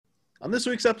On this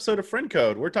week's episode of Friend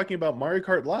Code, we're talking about Mario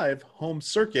Kart Live Home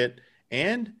Circuit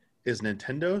and is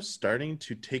Nintendo starting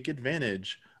to take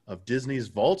advantage of Disney's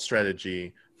Vault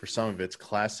strategy for some of its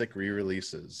classic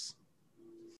re-releases.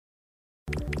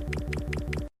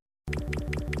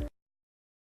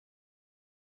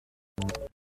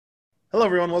 Hello,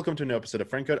 everyone. Welcome to a new episode of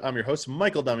Friend Code. I'm your host,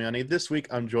 Michael Damiani. This week,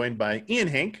 I'm joined by Ian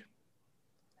Hank.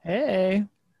 Hey.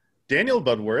 Daniel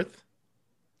Budworth.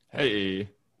 Hey.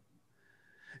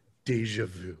 Deja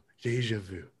vu.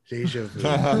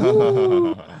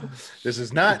 This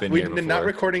is not, we're not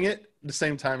recording it the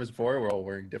same time as before. We're all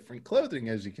wearing different clothing,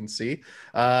 as you can see.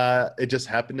 It just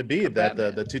happened to be that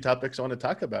the two topics I want to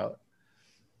talk about.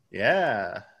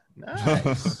 Yeah.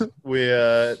 Nice. We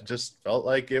just felt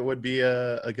like it would be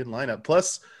a good lineup.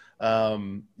 Plus,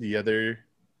 the other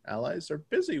allies are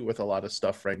busy with a lot of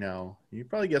stuff right now. You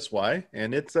probably guess why.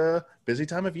 And it's a busy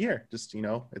time of year. Just,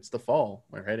 it's the fall.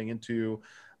 We're heading into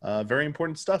very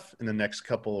important stuff in the next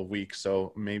couple of weeks.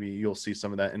 So maybe you'll see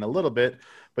some of that in a little bit.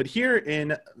 But here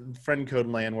in Friend Code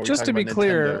Land, where we're talking about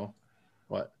Nintendo,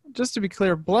 what? Just to be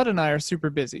clear, Blood and I are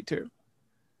super busy too.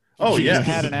 Oh, yeah.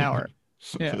 Had an hour.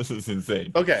 Yeah. This is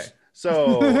insane. Okay.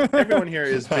 So everyone here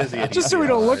is busy. Just so we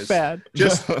don't look bad.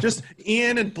 Just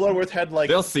Ian and Bloodworth had like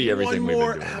they'll see everything one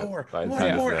more hour than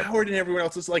everyone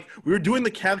else. It's like we were doing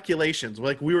the calculations.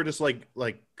 Like we were just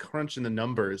like crunching the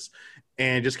numbers,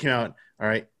 and it just came out. All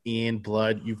right, Ian,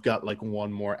 Blood, you've got like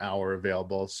one more hour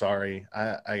available. Sorry,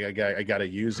 I gotta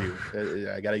use you.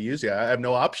 I gotta use you. I have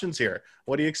no options here.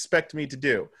 What do you expect me to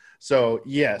do? So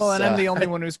yes. Well, and I'm the only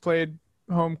one who's played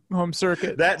home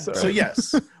circuit. So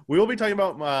yes, we will be talking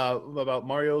about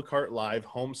Mario Kart Live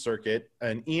Home Circuit,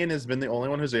 and Ian has been the only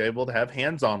one who's able to have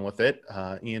hands-on with it.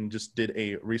 Ian just did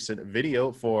a recent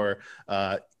video for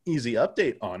Easy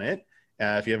Update on it.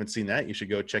 If you haven't seen that, you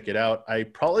should go check it out. I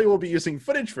probably will be using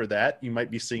footage for that. You might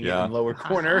be seeing it in the lower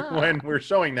corner when we're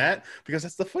showing that, because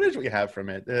that's the footage we have from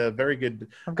it. Very good.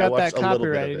 I've got that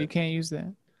copyrighted. You can't use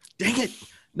that. Dang it.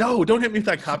 No, don't hit me with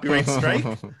that copyright strike.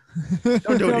 Don't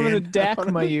I'm going to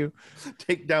DACMA you.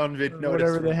 Take down vid notice.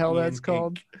 Whatever the hell that's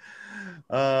called.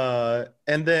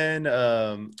 And then,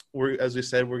 as we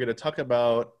said, we're going to talk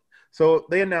about, so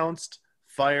they announced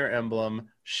Fire Emblem,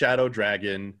 Shadow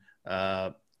Dragon,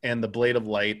 and the Blade of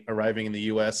Light arriving in the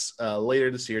U.S.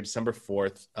 Later this year, December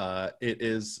 4th. It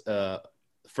is the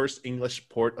first English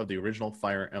port of the original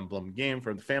Fire Emblem game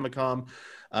for the Famicom.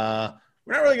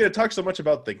 We're not really going to talk so much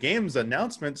about the game's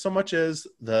announcement so much as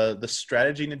the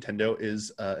strategy Nintendo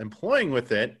is employing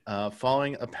with it,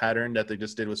 following a pattern that they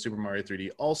just did with Super Mario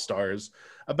 3D All-Stars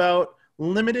about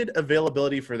limited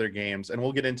availability for their games, and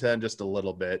we'll get into that in just a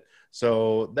little bit.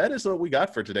 So that is what we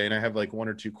got for today, and I have like one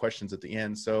or two questions at the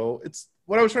end. So it's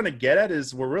what I was trying to get at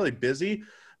is we're really busy,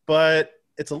 but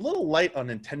it's a little light on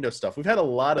Nintendo stuff. We've had a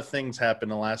lot of things happen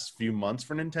the last few months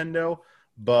for Nintendo,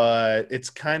 but it's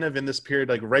kind of in this period,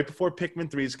 like right before Pikmin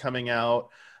 3 is coming out.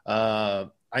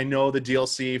 I know the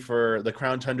DLC for the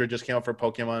Crown Tundra just came out for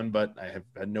Pokemon, but I have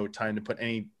had no time to put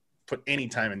any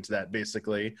time into that,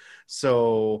 basically.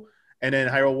 So, and then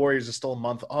Hyrule Warriors is still a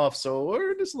month off, so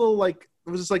we're just a little like, it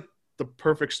was just like the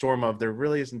perfect storm of there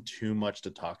really isn't too much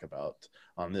to talk about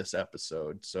on this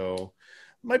episode. So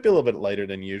it might be a little bit lighter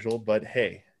than usual, but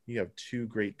hey, you have two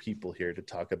great people here to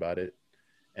talk about it,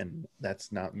 and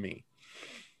that's not me.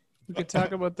 We could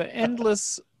talk about the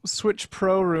endless Switch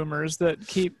Pro rumors that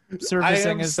keep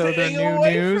surfacing as though they're new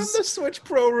news. From the Switch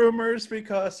Pro rumors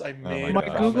because I made a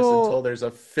promise until there's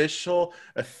official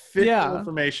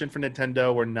information for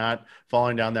Nintendo. We're not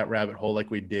falling down that rabbit hole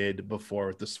like we did before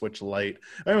with the Switch Lite.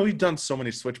 I mean, we've done so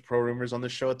many Switch Pro rumors on the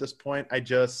show at this point. I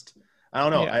don't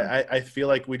know. Yeah. I feel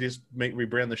like we just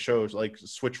rebrand the shows like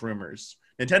Switch Rumors.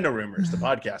 Nintendo Rumors, the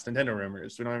podcast, Nintendo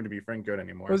Rumors. We don't have to be Friend Code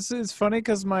anymore. It's funny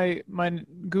because my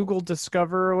Google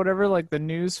Discover or whatever, like the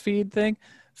news feed thing,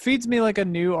 feeds me like a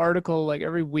new article like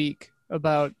every week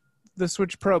about the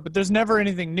Switch Pro, but there's never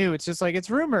anything new. It's just like,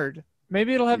 it's rumored.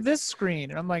 Maybe it'll have this screen.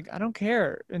 And I'm like, I don't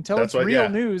care. Until it's real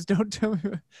news, don't tell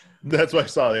me. That's what I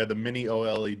saw. They had the mini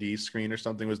OLED screen or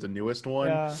something was the newest one.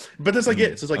 Yeah. But that's like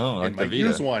it. It's just like, and my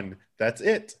use one. That's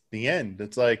it. The end.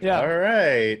 It's like, all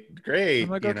right, great. I'm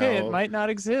like, okay, it might not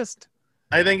exist.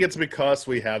 I think it's because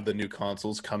we have the new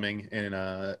consoles coming in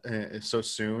so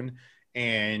soon.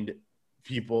 And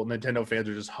Nintendo fans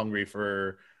are just hungry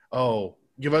for,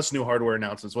 give us new hardware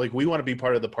announcements. Like, we want to be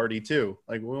part of the party too.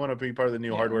 Like, we want to be part of the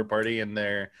new hardware party, and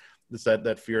it's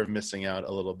that fear of missing out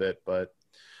a little bit. But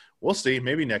we'll see.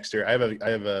 Maybe next year.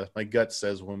 My gut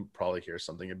says we'll probably hear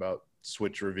something about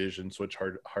Switch revision, Switch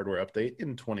hardware update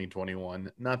in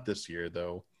 2021. Not this year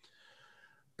though.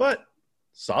 But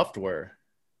software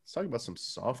let's talk about some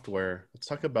software. Let's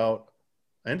talk about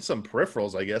and some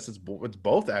peripherals. I guess it's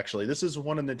both actually. This is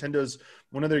one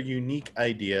of their unique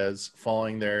ideas,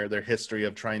 following their history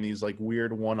of trying these like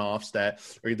weird one-offs that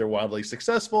are either wildly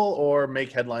successful or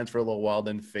make headlines for a little while,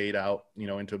 then fade out,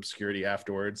 into obscurity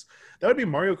afterwards. That would be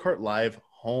Mario Kart Live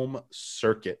Home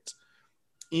Circuit.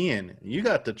 Ian, you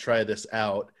got to try this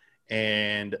out,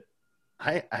 and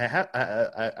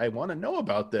I want to know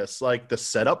about this, like the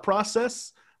setup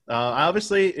process.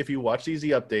 Obviously, if you watch the Easy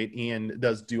Update, Ian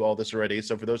does do all this already.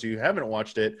 So for those of you who haven't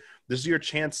watched it, this is your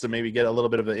chance to maybe get a little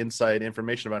bit of inside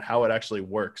information about how it actually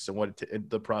works and what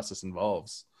the process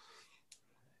involves.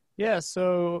 Yeah,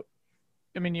 so,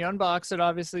 I mean, you unbox it,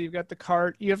 obviously, you've got the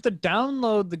cart. You have to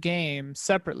download the game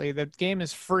separately. The game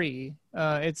is free.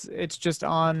 It's just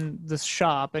on the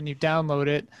shop, and you download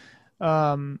it.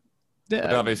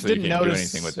 But obviously, you can't do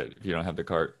anything with it if you don't have the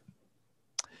cart.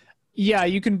 Yeah,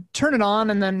 you can turn it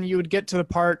on, and then you would get to the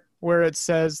part where it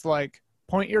says, like,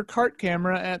 point your cart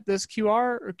camera at this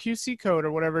QR or QC code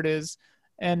or whatever it is,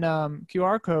 and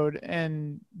QR code,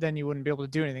 and then you wouldn't be able to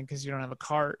do anything because you don't have a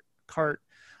cart.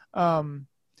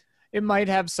 It might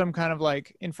have some kind of,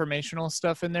 like, informational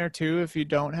stuff in there, too, if you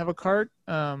don't have a cart.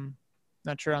 Not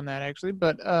sure on that, actually.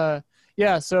 But,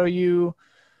 yeah, so you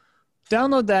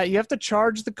download that. You have to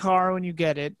charge the car when you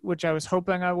get it, which I was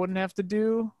hoping I wouldn't have to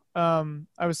do.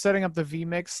 I was setting up the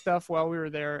vMix stuff while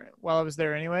I was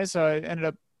there anyway, so I ended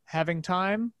up having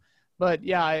time. But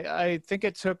yeah, I think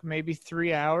it took maybe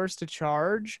 3 hours to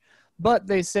charge, but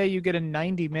they say you get a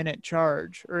 90-minute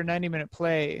charge or a 90-minute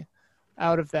play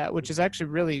out of that, which is actually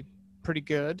really pretty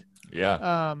good.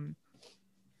 Yeah.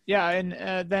 Yeah,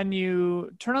 and then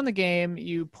you turn on the game,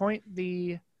 you point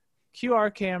the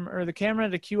QR camera or the camera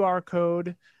to QR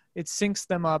code, it syncs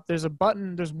them up. There's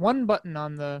one button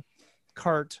on the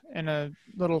cart and a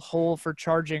little hole for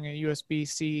charging a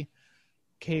USB-C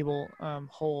cable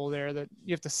hole there that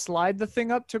you have to slide the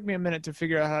thing up. Took me a minute to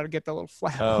figure out how to get the little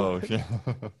flap. Oh, yeah.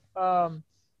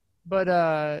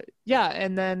 Yeah,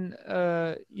 and then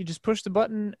you just push the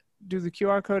button, do the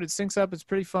QR code, it syncs up. It's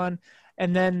pretty fun.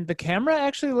 And then the camera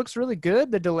actually looks really good.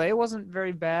 The delay wasn't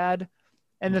very bad.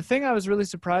 And the thing I was really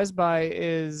surprised by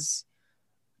is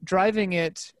driving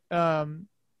it.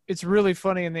 It's really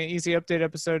funny in the Easy Update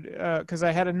episode because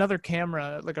I had another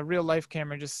camera, like a real life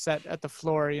camera, just set at the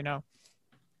floor,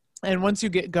 And once you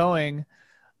get going,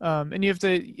 and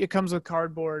it comes with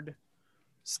cardboard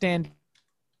stand.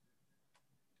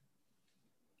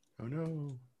 Oh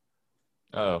no!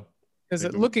 Oh, because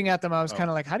looking at them, I was kind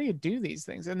of like, how do you do these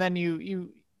things? And then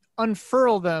you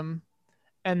unfurl them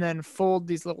and then fold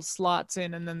these little slots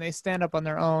in, and then they stand up on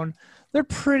their own. They're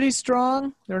pretty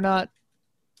strong. They're not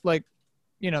like,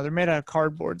 they're made out of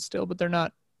cardboard still, but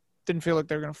didn't feel like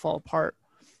they're going to fall apart.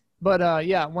 But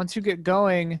yeah, once you get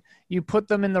going, you put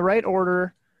them in the right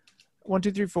order, 1,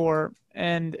 2, 3, 4,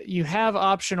 and you have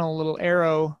optional little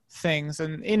arrow things,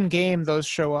 and in game those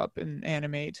show up and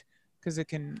animate because it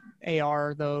can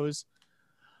AR those.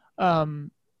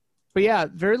 But yeah,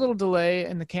 very little delay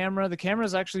in the camera. The camera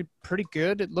is actually pretty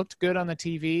good. It looked good on the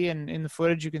TV, and in the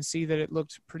footage you can see that it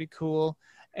looked pretty cool.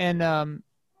 And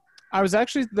I was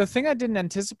actually, the thing I didn't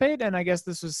anticipate, and I guess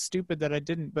this was stupid that I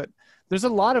didn't, but there's a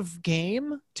lot of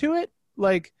game to it.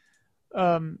 Like,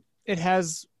 it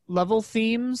has level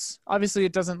themes. Obviously,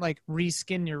 it doesn't like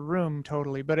reskin your room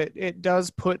totally, but it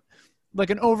does put like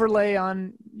an overlay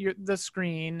on the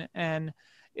screen, and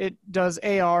it does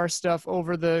AR stuff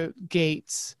over the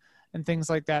gates and things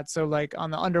like that. So like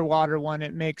on the underwater one,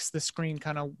 it makes the screen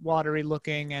kind of watery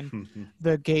looking, and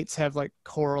the gates have like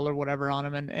coral or whatever on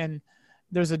them, and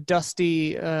there's a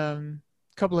dusty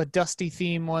couple of dusty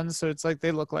theme ones, so it's like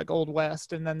they look like Old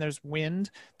West. And then there's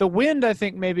wind. The wind, I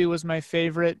think, maybe was my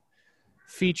favorite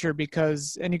feature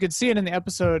because, and you could see it in the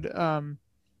episode,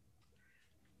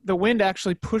 the wind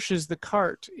actually pushes the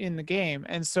cart in the game.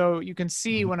 And so you can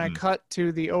see when I cut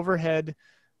to the overhead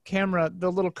camera,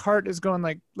 the little cart is going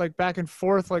like back and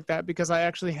forth like that because I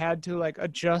actually had to like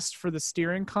adjust for the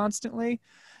steering constantly.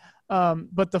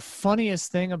 But the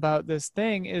funniest thing about this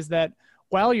thing is that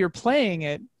while you're playing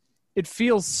it, it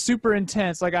feels super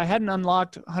intense. Like I hadn't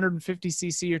unlocked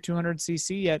 150cc or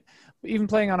 200cc yet. But even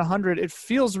playing on 100, it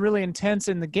feels really intense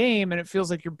in the game, and it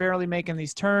feels like you're barely making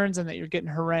these turns and that you're getting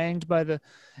harangued by the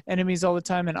enemies all the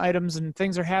time, and items and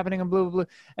things are happening and blah, blah, blah.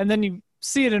 And then you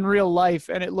see it in real life,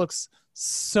 and it looks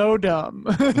so dumb.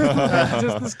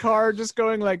 Just this car just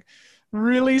going like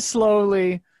really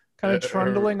slowly, kind of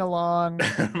trundling along.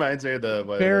 Reminds me of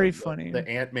funny. The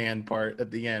Ant-Man part at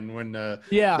the end when the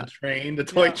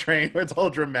toy train, where it's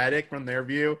all dramatic from their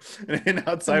view, and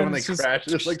outside when they crash,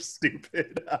 it's like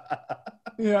stupid.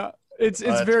 Yeah, It's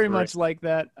very much like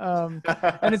that.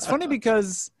 And it's funny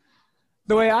because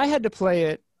the way I had to play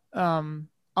it,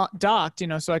 docked,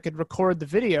 so I could record the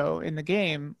video in the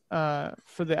game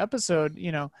for the episode,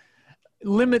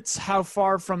 limits how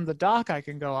far from the dock I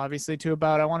can go, obviously, to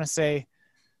about, I want to say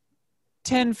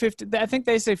 10, 15, I think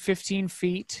they say 15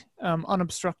 feet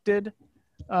unobstructed.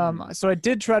 So I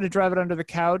did try to drive it under the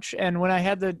couch, and when I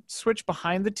had the switch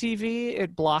behind the TV,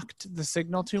 it blocked the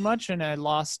signal too much and I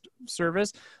lost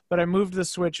service, but I moved the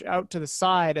switch out to the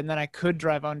side and then I could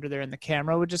drive under there and the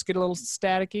camera would just get a little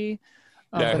staticky.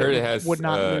 Yeah, I heard it has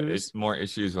it's more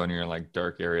issues when you're in like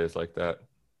dark areas like that.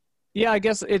 Yeah, I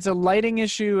guess it's a lighting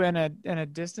issue and a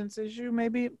distance issue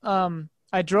maybe.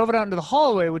 I drove it out into the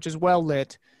hallway, which is well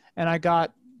lit, and I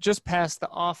got just past the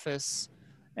office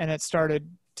and it started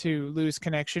to lose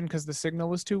connection because the signal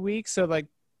was too weak. So like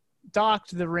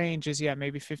docked, the range is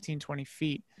maybe 15, 20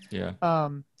 feet. Yeah.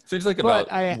 Seems like about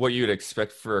what you'd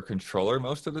expect for a controller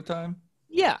most of the time.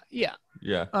 Yeah.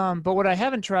 But what I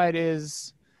haven't tried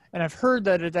is, and I've heard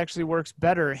that it actually works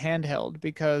better handheld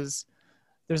because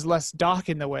there's less dock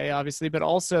in the way, obviously, but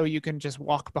also you can just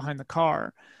walk behind the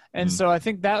car. And so I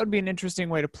think that would be an interesting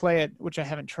way to play it, which I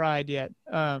haven't tried yet.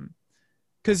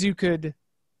 Because you could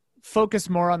focus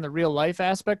more on the real life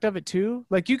aspect of it too.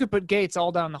 Like you could put gates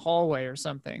all down the hallway or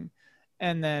something,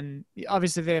 and then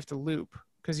obviously they have to loop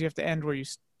because you have to end where you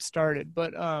started.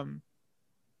 But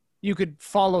you could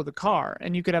follow the car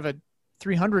and you could have a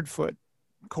 300-foot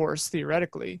course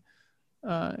theoretically,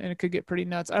 and it could get pretty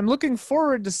nuts. I'm looking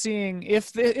forward to seeing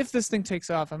if this thing takes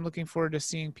off. I'm looking forward to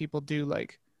seeing people do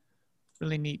like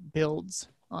really neat builds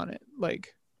on it,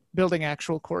 like building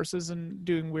actual courses and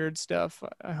doing weird stuff.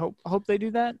 I hope they do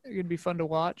that. It'd be fun to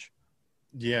watch.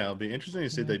 Yeah, it'll be interesting to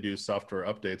see if they do software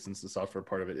updates, since the software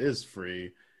part of it is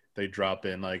free. They drop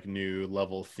in like new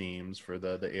level themes for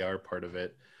the AR part of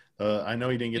it. I know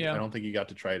you didn't get I don't think you got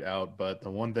to try it out, but the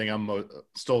one thing I'm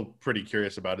still pretty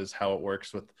curious about is how it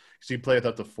works with, because you play with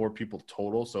up to 4 people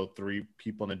total, so 3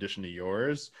 people in addition to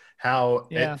yours, how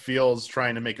it feels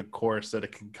trying to make a course that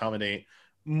it can accommodate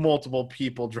multiple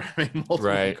people driving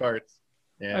multiple carts.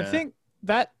 Yeah, I think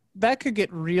that could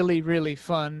get really, really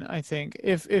fun. I think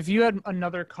if you had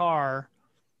another car,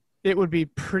 it would be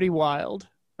pretty wild.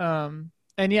 And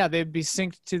yeah, they'd be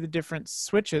synced to the different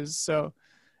switches. So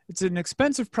it's an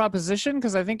expensive proposition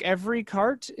because I think every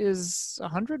cart is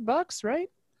 $100, right?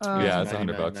 Yeah, it's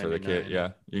 $100 for the kit. Yeah,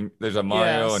 there's a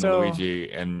Mario and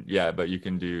Luigi, and but you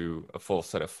can do a full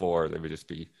set of 4. They would just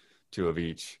be 2 of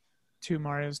each. 2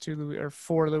 Marios, 2 or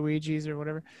 4 Luigis or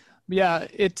whatever. But yeah,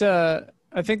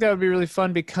 I think that would be really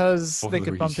fun because they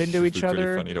could bump into each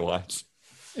other. Funny to watch.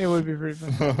 It would be pretty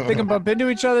fun. They can bump into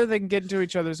each other. They can get into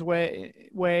each other's way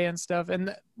and stuff.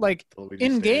 And like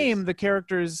in game, the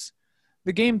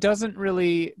game doesn't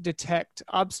really detect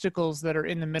obstacles that are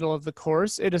in the middle of the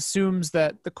course. It assumes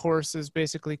that the course is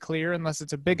basically clear unless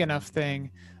it's a big enough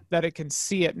thing that it can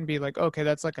see it and be like, okay,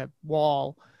 that's like a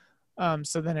wall.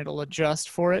 So then it'll adjust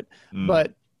for it.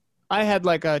 But I had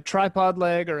like a tripod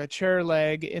leg or a chair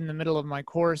leg in the middle of my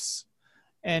course,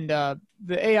 and the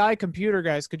AI computer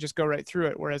guys could just go right through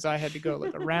it, whereas I had to go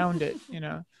like around it,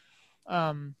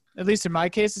 At least in my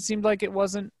case, it seemed like it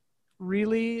wasn't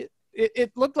really,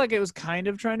 it looked like it was kind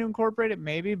of trying to incorporate it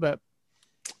maybe, but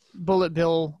Bullet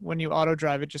Bill, when you auto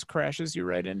drive, it just crashes you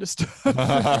right into stuff. You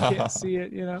can't see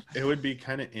it, It would be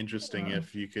kind of interesting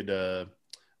if you could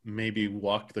maybe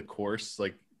walk the course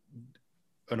like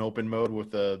an open mode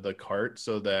with the cart,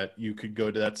 so that you could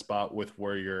go to that spot with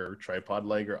where your tripod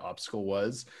leg or obstacle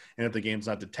was, and if the game's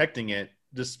not detecting it,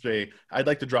 just say, I'd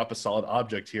like to drop a solid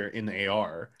object here in the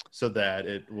AR, so that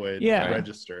it would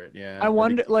register it. I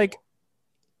wonder, cool. Like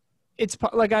it's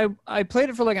like I played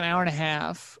it for like an hour and a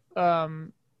half,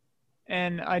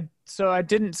 and I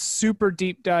didn't super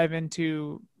deep dive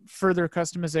into further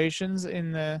customizations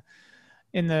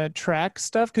in the track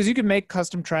stuff, because you can make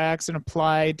custom tracks and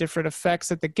apply different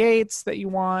effects at the gates that you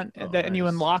want, and you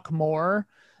unlock more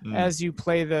as you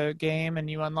play the game, and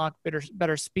you unlock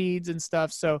better speeds and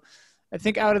stuff. So I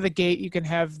think out of the gate you can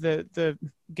have the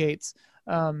gates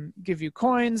give you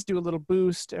coins, do a little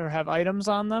boost, or have items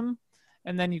on them,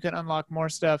 and then you can unlock more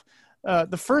stuff.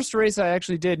 The first race I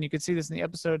actually did, and you could see this in the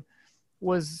episode,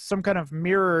 was some kind of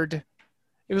mirrored,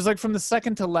 it was like from the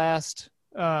second to last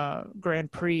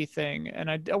Grand Prix thing,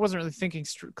 and I wasn't really thinking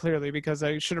clearly, because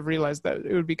I should have realized that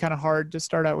it would be kind of hard to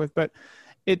start out with, but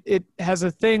it has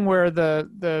a thing where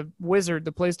the wizard,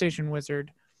 the PlayStation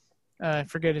wizard, I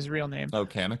forget his real name. Oh,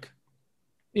 Kamek?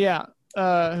 Yeah,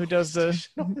 who does the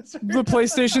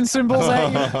PlayStation symbols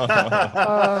at you.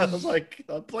 I was like,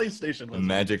 a PlayStation wizard.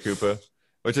 Magic Koopa,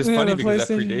 which is funny because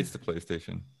that predates the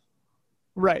PlayStation.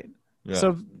 Right. Yeah.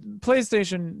 So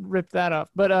PlayStation ripped that off.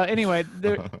 But anyway,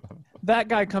 that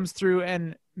guy comes through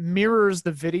and mirrors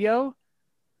the video.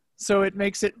 So it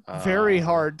makes it very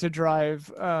hard to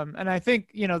drive. And I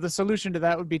think, the solution to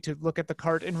that would be to look at the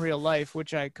cart in real life,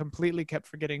 which I completely kept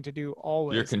forgetting to do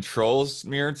always. Your controls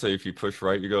mirrored, so if you push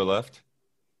right, you go left?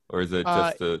 Or is it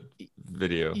just the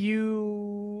video?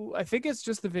 I think it's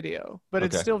just the video, but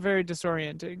it's still very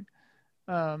disorienting.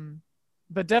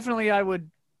 But definitely I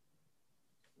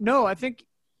think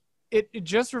it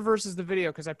just reverses the video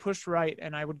because I pushed right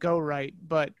and I would go right,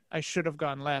 but I should have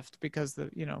gone left because the,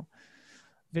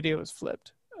 video is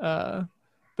flipped. But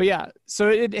yeah, so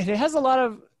it has a lot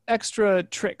of extra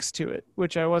tricks to it,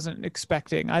 which I wasn't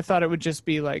expecting. I thought it would just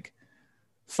be like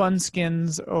fun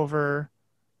skins over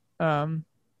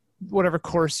whatever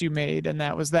course you made, and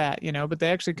that was that, but they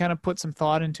actually kind of put some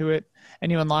thought into it,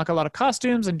 and you unlock a lot of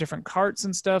costumes and different carts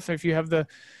and stuff. If you have the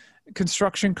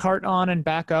construction cart on and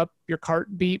back up, your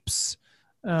cart beeps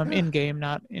in game,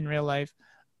 not in real life.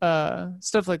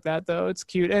 Stuff like that, though. It's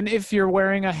cute. And if you're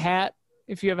wearing a hat,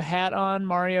 if you have a hat on,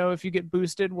 Mario, if you get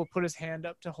boosted, will put his hand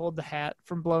up to hold the hat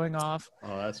from blowing off.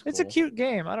 Oh, that's cool. It's a cute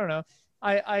game. I don't know.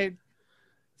 I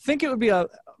think it would be a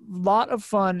lot of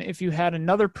fun if you had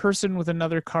another person with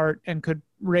another cart and could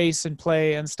race and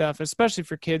play and stuff, especially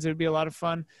for kids. It would be a lot of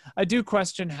fun. I do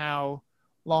question how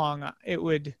long it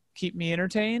would keep me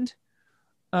entertained.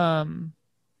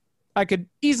 I could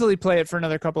easily play it for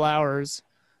another couple hours,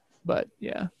 but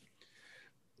yeah.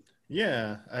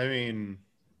 Yeah, I mean,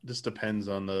 this depends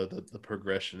on the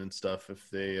progression and stuff.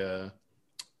 If you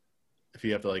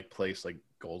have to like place like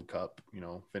Gold Cup,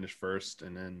 finish first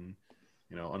and then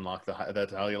unlock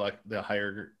that's how you like the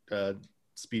higher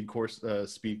speed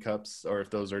cups, or if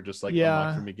those are just like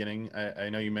unlocked from the beginning. I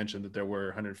know you mentioned that there were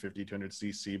 150, 200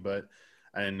 cc, but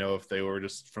I didn't know if they were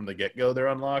just from the get-go they're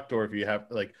unlocked, or if you have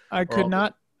like I could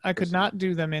not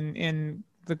do them in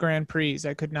the Grand Prix.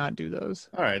 I could not do those.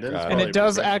 All right, and it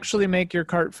does actually make your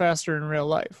cart faster in real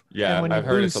life. Yeah, and when I've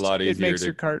heard it's a lot easier it makes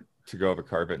your cart to go over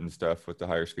carpet and stuff with the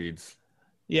higher speeds.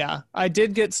 Yeah, I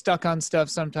did get stuck on stuff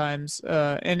sometimes,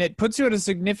 and it puts you at a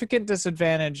significant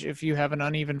disadvantage if you have an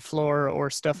uneven floor or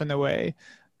stuff in the way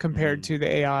compared to the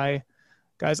AI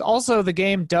guys. Also, the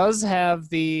game does have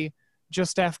the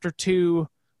just after 2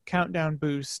 countdown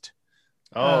boost.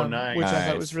 Oh, nice. Which I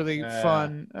thought was really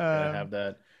fun. Have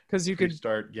that. Because you could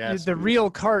start gas the boost. real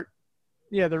cart.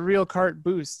 Yeah, the real cart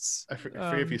boosts. I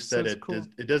forget if you said it. Cool.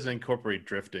 It doesn't incorporate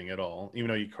drifting at all. Even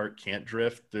though your cart can't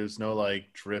drift, there's no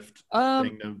like drift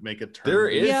thing to make a turn. There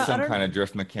is some kind of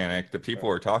drift mechanic that people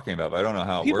were talking about, but I don't know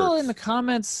how it works. People in the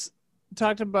comments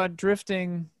talked about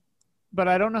drifting, but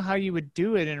I don't know how you would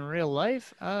do it in real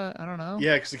life. I don't know.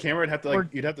 Yeah, because the camera would have to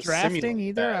you'd have to drafting simulate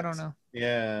either. that. I don't know.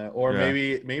 Yeah, or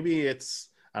maybe it's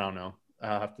I don't know.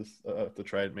 I'll have to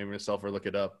try it maybe myself or look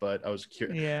it up. But I was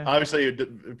curious. Yeah. Obviously,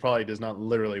 it probably does not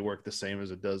literally work the same as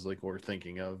it does like we're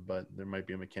thinking of, but there might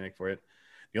be a mechanic for it.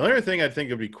 The only other thing I think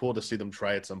would be cool to see them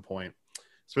try at some point,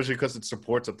 especially because it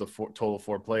supports up to total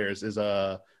 4 players, is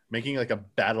making like a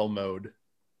battle mode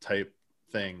type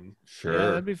thing. Sure, yeah,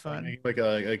 that'd be fun. Like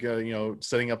a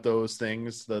setting up those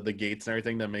things, the gates and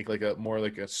everything, to make like a more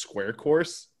like a square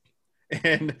course.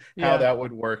 And how that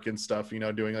would work and stuff,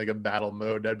 doing like a battle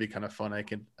mode, that'd be kind of fun. I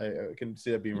can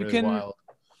see that being really wild.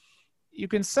 You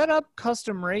can set up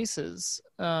custom races,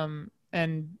 and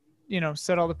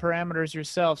set all the parameters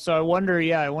yourself. So I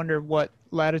wonder what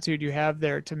latitude you have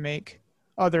there to make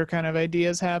other kind of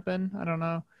ideas happen. I don't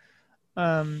know.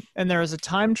 And there was a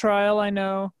time trial, I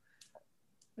know,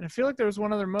 and I feel like there was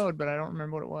one other mode, but I don't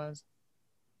remember what it was.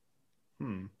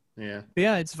 Yeah. But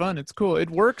yeah, it's fun. It's cool. It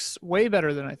works way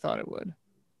better than I thought it would.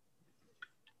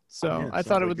 So I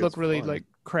thought it would look really like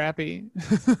crappy,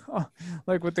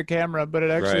 like with the camera, but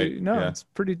it actually it's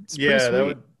pretty. It's pretty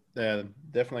sweet. That would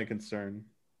definitely a concern.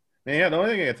 And yeah, the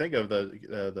only thing I can think of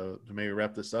to maybe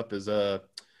wrap this up is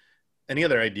any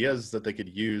other ideas that they could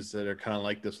use that are kind of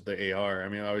like this with the AR. I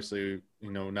mean, obviously,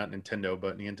 not Nintendo,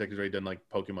 but Niantic has already done like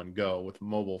Pokemon Go with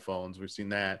mobile phones. We've seen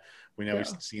that. We know we've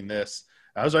seen this.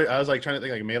 I was like trying to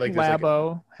think like maybe like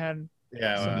Labo this, had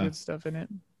some good stuff in it.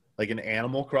 Like an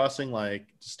Animal Crossing, like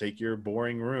just take your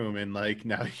boring room and like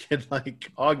now you can like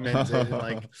augment it and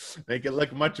like make it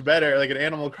look much better, like an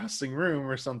Animal Crossing room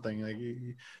or something. Like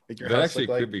make your that house actually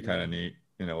look could be kind of neat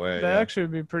in a way. That actually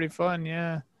would be pretty fun,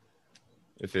 yeah.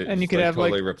 If it and you could have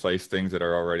totally replace things that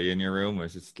are already in your room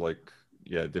with just like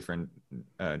different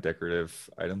decorative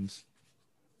items.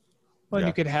 Well,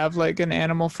 you could have like an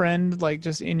animal friend like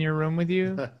just in your room with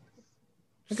you. That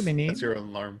could be neat. That's your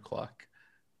alarm clock,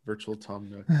 virtual Tom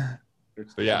Nook.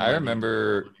 But yeah, I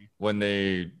remember when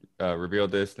they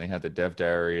revealed this, and they had the dev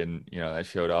diary, and that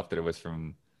showed off that it was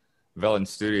from Velen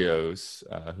Studios,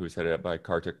 who's headed up by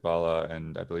Kartik Bala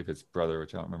and I believe his brother,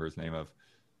 which I don't remember his name of.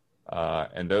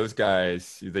 And those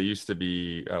guys, they used to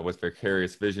be with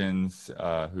Vicarious Visions,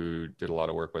 who did a lot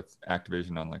of work with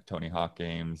Activision on like Tony Hawk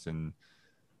games, and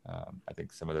I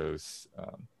think some of those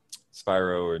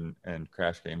Spyro and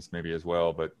Crash games maybe as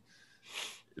well. But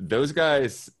those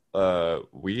guys,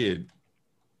 we had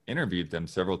interviewed them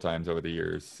several times over the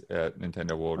years at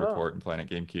Nintendo World Report and Planet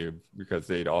GameCube, because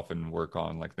they'd often work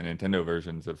on like the Nintendo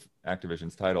versions of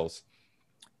Activision's titles,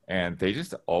 and they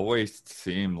just always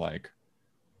seem like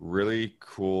really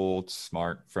cool,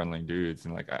 smart, friendly dudes.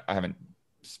 And like I haven't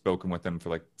spoken with them for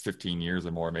like 15 years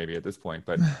or more maybe at this point,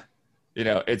 but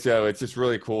it's just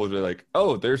really cool to like,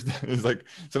 there's like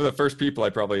some of the first people I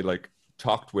probably like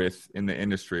talked with in the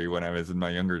industry when I was in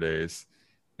my younger days,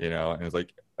 and it's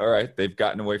like, all right, they've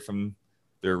gotten away from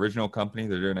their original company,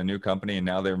 they're doing a new company, and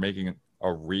now they're making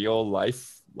a real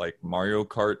life like Mario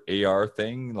Kart AR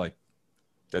thing. Like,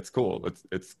 that's cool.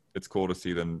 It's cool to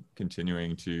see them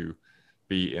continuing to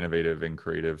be innovative and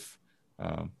creative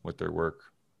with their work.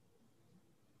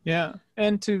 Yeah.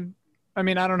 And I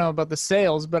don't know about the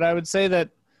sales, but I would say that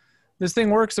this thing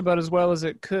works about as well as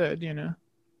it could,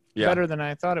 better than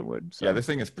I thought it would. So this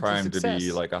thing is primed to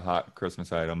be like a hot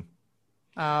Christmas item.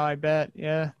 Oh, I bet.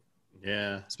 Yeah.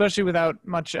 Yeah. Especially without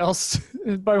much else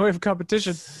by way of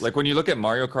competition. Like when you look at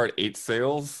Mario Kart 8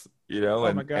 sales,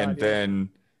 then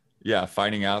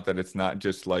finding out that it's not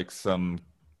just like some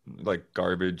like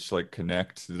garbage like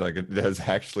Connect, like it does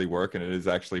actually work and it is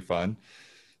actually fun.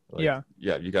 Like,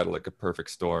 you got like a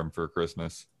perfect storm for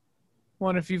Christmas.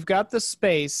 Well, and if you've got the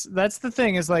space, that's the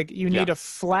thing, is like you need a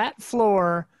flat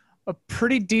floor, a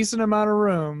pretty decent amount of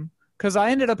room, because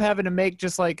I ended up having to make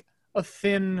just like a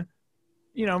thin,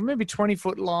 maybe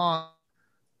 20-foot long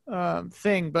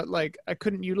thing, but like I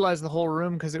couldn't utilize the whole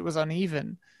room because it was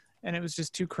uneven and it was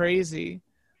just too crazy.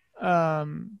 So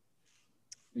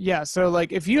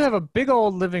like if you have a big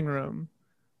old living room,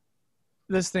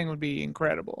 this thing would be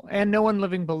incredible, and no one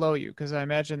living below you, because I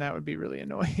imagine that would be really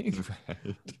annoying.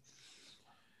 Right.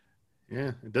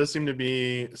 Yeah, it does seem to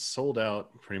be sold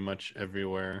out pretty much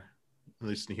everywhere, at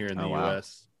least here in the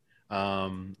US.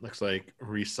 Looks like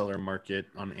reseller market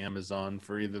on Amazon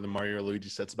for either the Mario or Luigi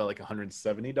set's about like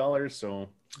 $170. So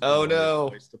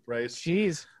twice the price.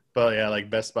 Jeez. But yeah, like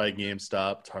Best Buy,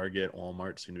 GameStop, Target,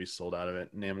 Walmart seem to be sold out of it,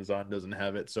 and Amazon doesn't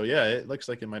have it. So yeah, it looks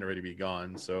like it might already be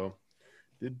gone. So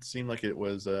it did seem like it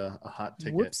was a hot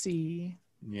ticket. Whoopsie.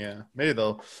 Yeah, maybe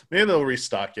they'll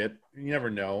restock it. You never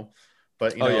know.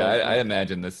 But I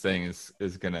imagine this thing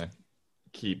is gonna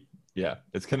keep. Yeah,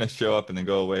 it's gonna show up and then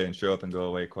go away and show up and go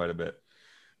away quite a bit.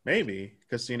 Maybe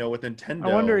because with Nintendo,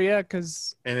 I wonder,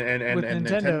 because and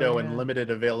Nintendo and limited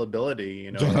availability,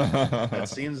 that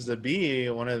seems to be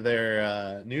one of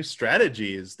their new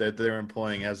strategies that they're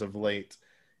employing as of late.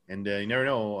 And you never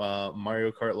know,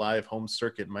 Mario Kart Live Home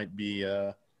Circuit might be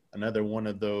another one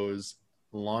of those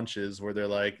launches where they're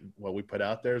like, what we put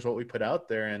out there is what we put out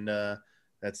there, and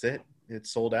that's it.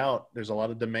 It's sold out. There's a lot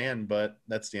of demand, but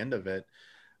that's the end of it.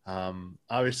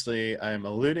 Obviously, I'm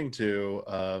alluding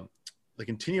to the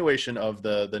continuation of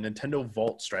the Nintendo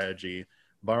Vault strategy,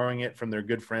 borrowing it from their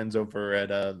good friends over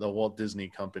at the Walt Disney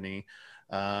Company.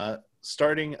 Not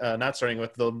starting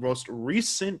with the most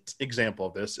recent example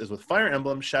of this is with Fire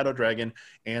Emblem, Shadow Dragon,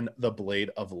 and the Blade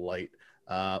of Light.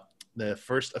 The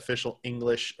first official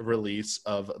English release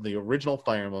of the original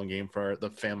Fire Emblem game for the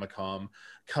Famicom,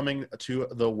 coming to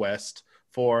the West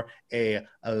for a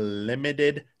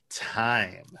limited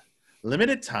time.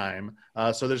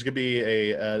 So there's gonna be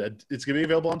it's gonna be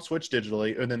available on Switch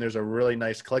digitally, and then there's a really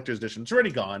nice collector's edition. It's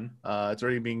already gone. It's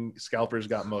already being scalpers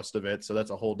got most of it, so that's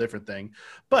a whole different thing.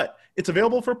 But it's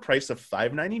available for a price of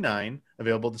 $5.99,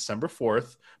 available December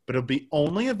 4th. But it'll be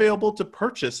only available to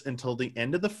purchase until the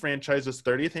end of the franchise's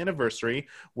 30th anniversary,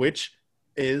 which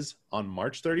is on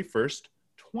March 31st,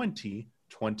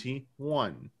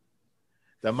 2021.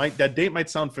 That date might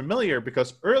sound familiar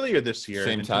because earlier this year,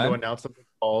 Nintendo announced something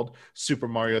called Super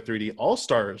Mario 3D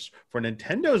All-Stars for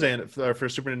for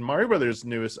Super Mario Brothers'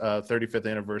 newest 35th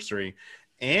anniversary,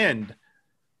 and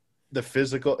the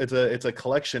physical. It's a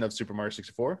collection of Super Mario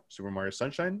 64, Super Mario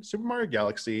Sunshine, Super Mario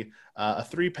Galaxy. A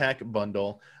 3-pack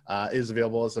bundle is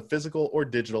available as a physical or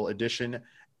digital edition.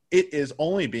 It is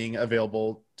only being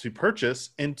available to purchase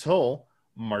until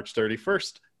March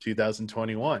 31st.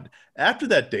 2021. After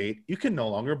that date, you can no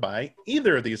longer buy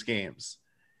either of these games.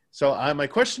 So my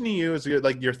question to you is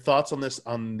your thoughts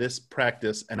on this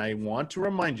practice, and I want to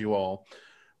remind you all,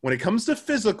 when it comes to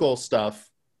physical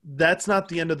stuff, that's not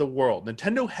the end of the world.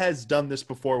 Nintendo has done this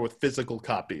before with physical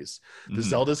copies. The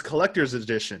Zelda's Collector's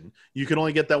Edition, you can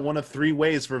only get that one of 3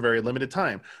 ways for a very limited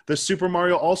time. The Super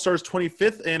Mario All-Stars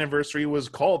 25th anniversary was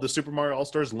called the Super Mario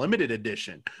All-Stars Limited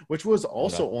Edition, which was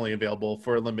also only available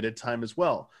for a limited time as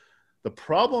well. The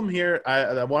problem here,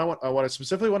 I want to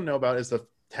specifically want to know about is the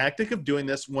tactic of doing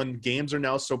this when games are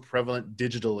now so prevalent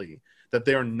digitally that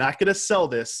they are not going to sell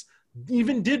this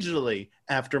even digitally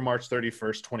after March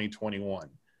 31st, 2021.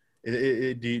 How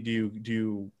do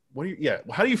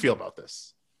you feel about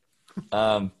this?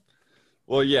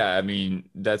 Well, yeah, I mean,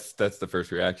 that's the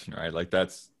first reaction, right? Like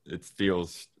it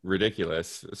feels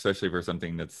ridiculous, especially for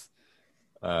something that's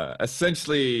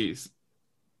essentially,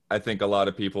 I think a lot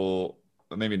of people,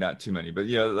 maybe not too many, but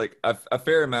like a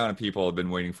fair amount of people have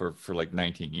been waiting for like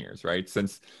 19 years, right?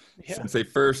 Since they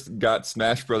first got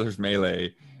Smash Brothers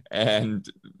Melee and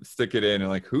stick it in and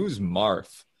like, who's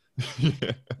Marth?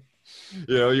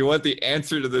 You want the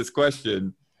answer to this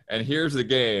question, and here's the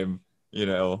game,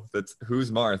 that's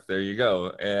who's Marth. There you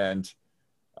go. And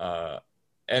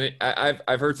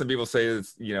I've heard some people say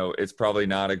it's probably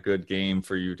not a good game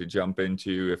for you to jump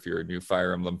into if you're a new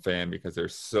Fire Emblem fan, because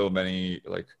there's so many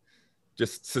like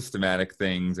just systematic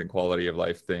things and quality of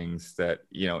life things that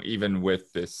even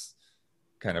with this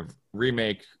kind of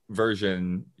remake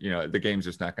version, the game's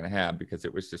just not going to have, because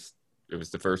it was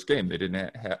the first game. They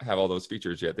didn't have all those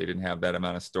features yet. They didn't have that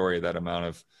amount of story, that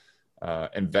amount of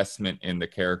investment in the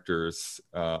characters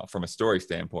from a story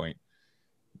standpoint.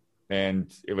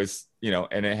 And it was,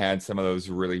 and it had some of those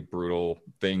really brutal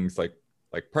things like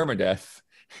permadeath.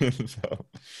 So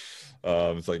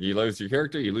it's like you lose your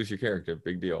character,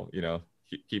 big deal,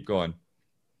 keep going.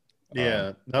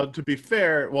 Yeah. Now, to be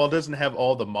fair, while it doesn't have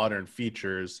all the modern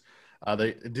features,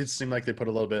 it did seem like they put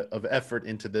a little bit of effort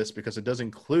into this, because it does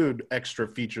include extra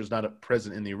features not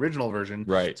present in the original version,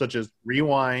 right? Such as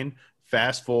rewind,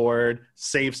 fast forward,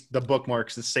 saves, the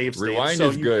bookmarks, the save state. Rewind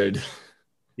is good.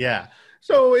 Yeah.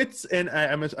 So it's, and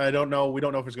I don't know, we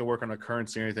don't know if it's going to work on a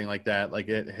currency or anything like that, like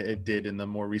it did in the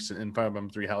more recent in Fire Emblem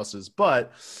Three Houses,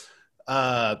 but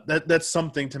that's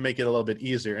something to make it a little bit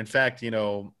easier. In fact, we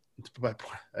got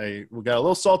a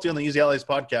little salty on the Easy Allies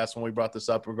podcast when we brought this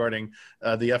up regarding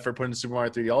the effort put into Super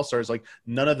Mario 3D All-Stars. Like,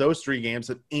 none of those 3 games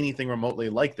had anything remotely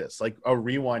like this, like a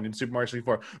rewind in Super Mario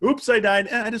 64. Oops, I died.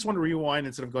 I just want to rewind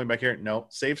instead of going back here. No.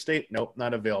 Save state. Nope,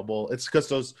 not available. It's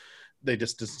because they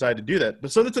just decided to do that.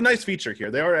 But so that's a nice feature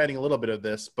here. They are adding a little bit of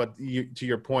this, but to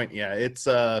your point, yeah, it's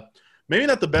maybe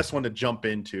not the best one to jump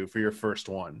into for your first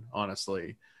one,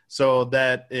 honestly. So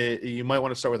that you might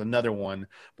want to start with another one.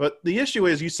 But the issue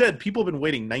is, you said people have been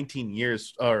waiting 19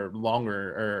 years or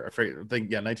longer, or I think,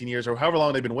 19 years or however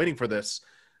long they've been waiting for this.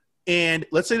 And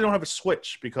let's say they don't have a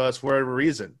Switch because for whatever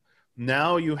reason.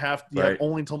 Now you have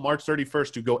only until March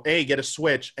 31st to go, get a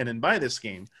Switch and then buy this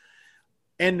game.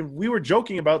 And we were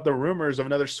joking about the rumors of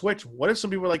another Switch. What if some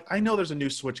people were like, I know there's a new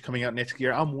Switch coming out next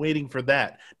year. I'm waiting for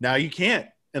that. Now you can't,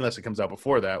 unless it comes out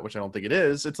before that, which I don't think it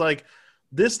is. It's like,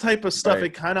 this type of stuff,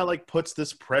 It kind of like puts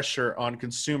this pressure on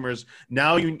consumers.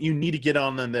 Now you need to get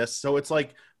on this. So it's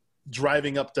like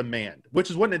driving up demand, which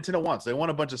is what Nintendo wants. They want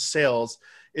a bunch of sales.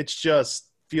 It just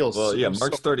feels March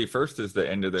 31st is the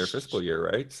end of their fiscal year,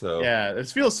 right? So yeah, it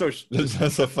feels so.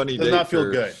 That's a funny day. Does not feel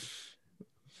good.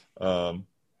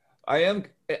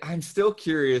 I'm still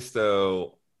curious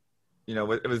though.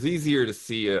 It was easier to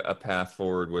see a path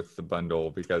forward with the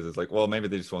bundle, because it's like, well, maybe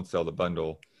they just won't sell the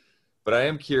bundle. But I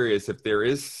am curious if there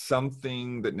is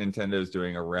something that Nintendo is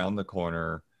doing around the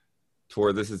corner to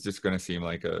where this is just going to seem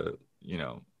like a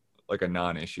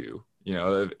non-issue.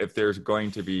 If there's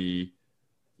going to be,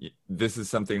 this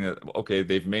is something that, okay,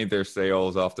 they've made their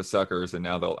sales off the suckers and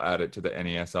now they'll add it to the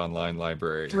NES Online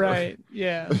library. Right.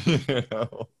 Yeah.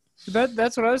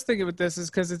 That's what I was thinking with this, is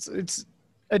because it's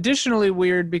additionally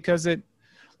weird because it,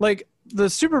 like, the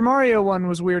Super Mario one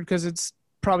was weird because it's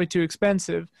probably too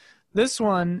expensive. This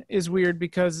one is weird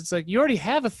because it's like, you already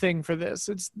have a thing for this.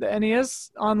 It's the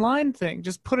NES Online thing.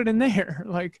 Just put it in there.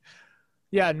 Like,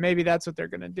 yeah, and maybe that's what they're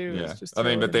going to do. Yeah.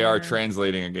 But they are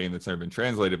translating a game that's never been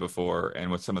translated before.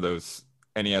 And with some of those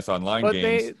NES Online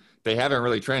games, they haven't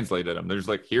really translated them. They're just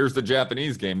like, here's the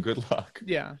Japanese game. Good luck.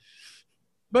 Yeah.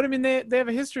 But I mean, they have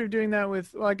a history of doing that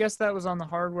with, well, I guess that was on the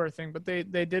hardware thing, but they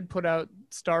did put out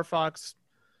Star Fox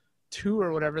 2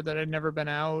 or whatever that had never been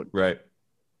out. Right.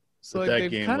 So like, that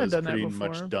game was pretty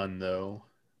much done, though.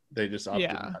 They just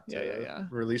opted not to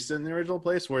release it in the original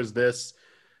place. Whereas this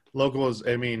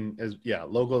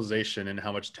localization and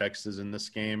how much text is in this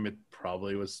game, it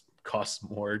probably cost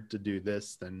more to do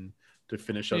this than to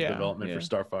finish up development for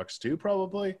Star Fox 2,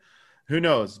 probably. Who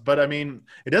knows? But I mean,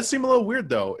 it does seem a little weird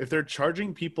though. If they're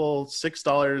charging people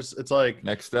 $6, it's like,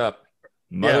 Next up,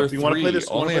 yeah, Mother if you want to play 3, this,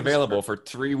 you wanna only play this available for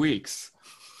 3 weeks.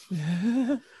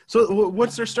 So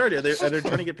what's their strategy? Are they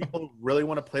trying to get people who really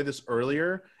want to play this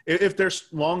earlier? If their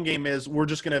long game is, we're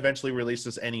just going to eventually release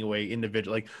this anyway,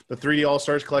 individually, like the 3D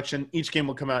All-Stars collection, each game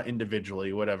will come out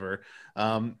individually, whatever.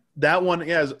 That one,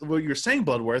 yeah, what you're saying,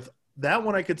 Bloodworth, that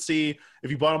one I could see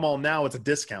if you bought them all now, it's a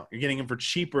discount. You're getting them for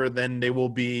cheaper than they will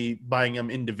be buying them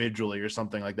individually or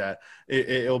something like that.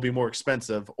 It'll be more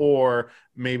expensive. Or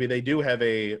maybe they do have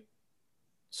a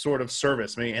sort of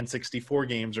service. Maybe N64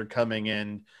 games are coming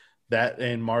in,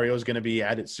 and Mario is going to be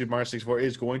added. Super Mario 64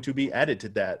 is going to be added to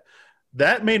that.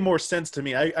 That made more sense to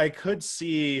me. I could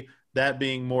see that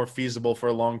being more feasible for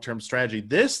a long-term strategy.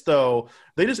 This, though,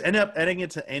 they just end up adding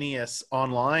it to NES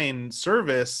online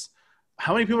service.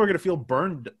 How many people are going to feel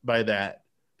burned by that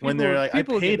when they're like, I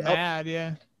paid get up? mad,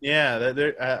 yeah. Yeah,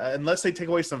 unless they take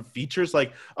away some features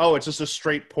like, oh, it's just a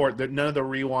straight port. None of the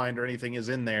rewind or anything is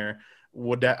in there.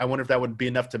 I wonder if that would be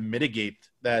enough to mitigate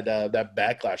that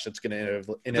backlash that's going to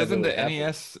inevitably Doesn't the happen.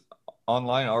 NES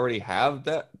Online already have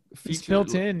that feature? It's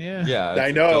built in, yeah. Yeah,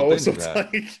 I know. So it's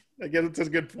like, I guess it's a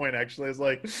good point, actually. It's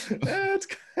like, it's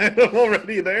kind of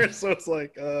already there. So it's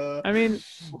like, I mean,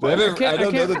 I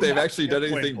don't know that they've actually done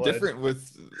anything different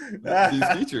with these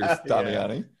features,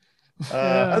 Damiani.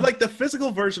 I like the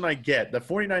physical version. I get the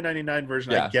 $49.99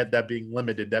 version. Yeah. I get that being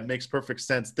limited. That makes perfect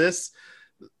sense. This,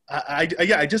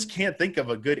 I just can't think of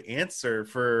a good answer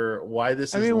for why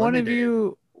this is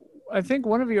limited. I think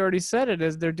one of you already said it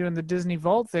as they're doing the Disney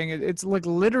Vault thing. It's like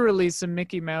literally some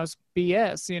Mickey Mouse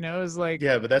BS, It's like,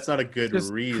 yeah, but that's not a good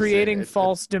reason. Creating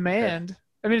false demand.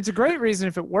 I mean, it's a great reason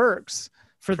if it works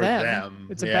for them.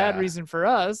 It's a bad reason for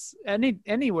us.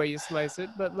 Any way you slice it,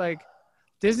 but like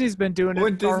Disney's been doing it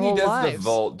when our Disney whole does lives. the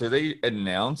vault, do they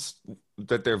announce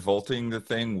that they're vaulting the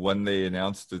thing when they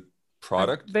announce the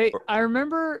product? I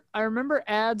remember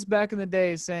ads back in the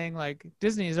day saying like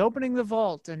Disney is opening the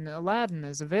vault and Aladdin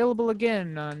is available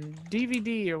again on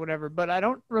DVD or whatever, but I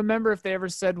don't remember if they ever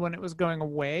said when it was going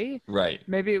away. Right.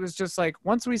 Maybe it was just like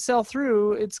once we sell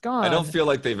through, it's gone. I don't feel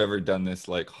like they've ever done this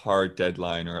like hard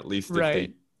deadline, or at least if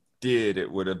they did,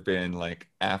 it would have been like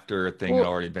after a thing had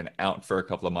already been out for a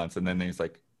couple of months, and then he's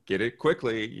like, get it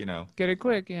quickly, Get it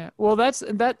quick, yeah. Well,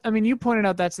 I mean, you pointed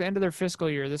out that's the end of their fiscal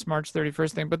year, this March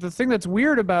 31st thing. But the thing that's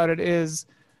weird about it is,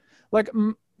 like,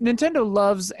 Nintendo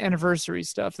loves anniversary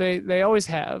stuff. They always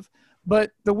have.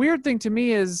 But the weird thing to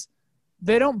me is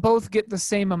they don't both get the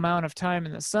same amount of time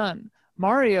in the sun.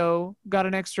 Mario got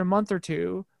an extra month or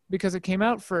two because it came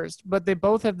out first, but they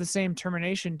both have the same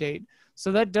termination date.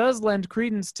 So that does lend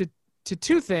credence to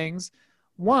two things.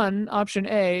 One, option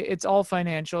A, it's all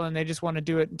financial and they just want to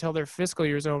do it until their fiscal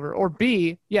year's over. Or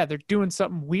B, yeah, they're doing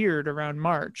something weird around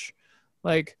March,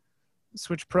 like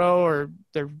Switch Pro, or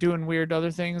they're doing weird other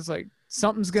things. Like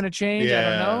something's going to change. Yeah, I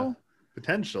don't know.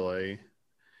 Potentially.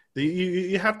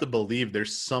 You have to believe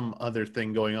there's some other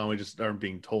thing going on we just aren't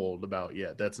being told about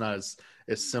yet. That's not as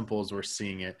simple as we're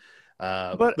seeing it.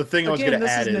 But the thing I was going to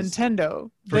add is Nintendo.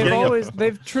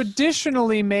 They've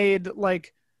traditionally made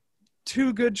like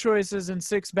 2 good choices and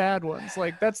 6 bad ones.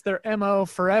 Like that's their MO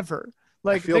forever.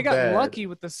 Like they got lucky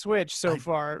with the Switch so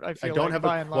far. I don't have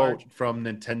a quote from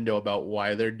Nintendo about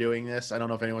why they're doing this. I don't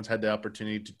know if anyone's had the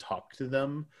opportunity to talk to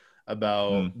them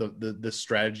about the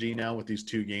strategy now with these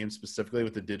 2 games, specifically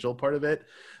with the digital part of it.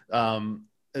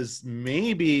 Is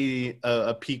maybe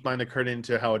a peek behind the curtain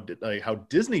into how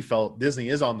Disney felt. Disney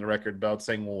is on the record about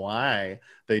saying why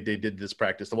they did this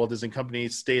practice. The Walt Disney Company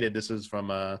stated, this is from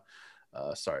the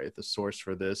source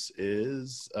for this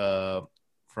is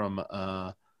from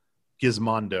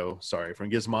Gizmondo. From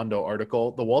Gizmondo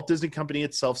article. The Walt Disney Company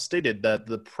itself stated that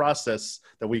the process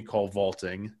that we call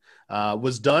vaulting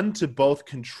was done to both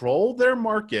control their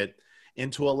market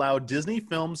and to allow Disney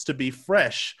films to be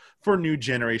fresh for new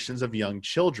generations of young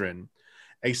children.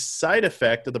 A side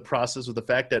effect of the process was the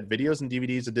fact that videos and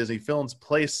DVDs of Disney films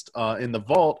placed in the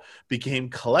vault became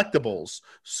collectibles,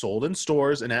 sold in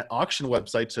stores and at auction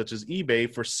websites such as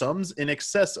eBay for sums in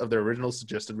excess of their original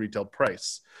suggested retail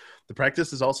price. The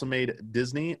practice has also made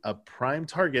Disney a prime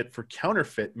target for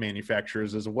counterfeit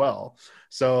manufacturers as well.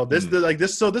 So this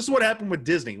is what happened with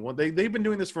Disney. Well, they've been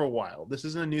doing this for a while. This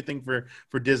isn't a new thing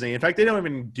for Disney. In fact, they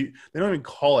don't even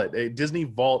call it. A Disney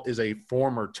Vault is a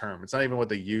former term. It's not even what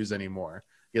they use anymore.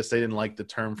 I guess they didn't like the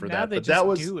term for that. But that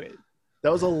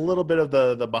was a little bit of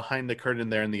the behind the curtain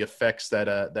there and the effects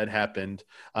that happened.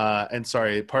 And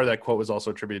sorry, part of that quote was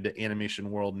also attributed to Animation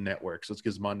World Network. So it's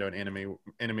Gizmondo and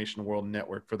Animation World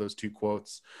Network for those 2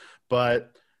 quotes.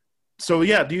 But so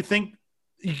yeah,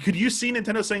 could you see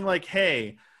Nintendo saying like,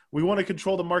 hey, we want to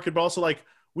control the market, but also like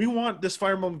we want this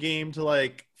Fire Emblem game to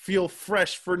like feel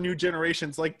fresh for new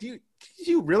generations. Like, do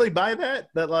you really buy that?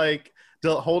 That like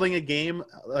holding a game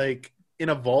like in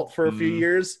a vault for a few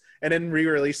years and then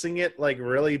re-releasing it like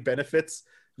really benefits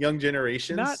young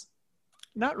generations?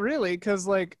 Not really, because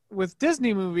like with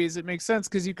Disney movies, it makes sense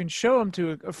because you can show them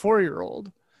to a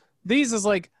 4-year-old. These is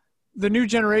like the new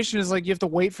generation is like you have to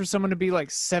wait for someone to be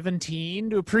like 17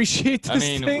 to appreciate this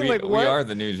thing. We are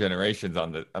the new generations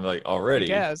on like already.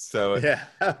 Yes. So yeah,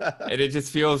 and it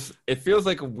just feels it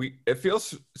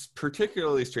feels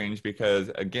particularly strange because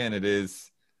again, it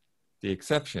is the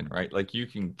exception, right? Like you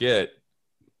can get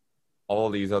all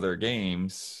these other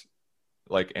games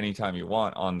like anytime you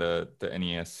want on the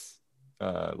NES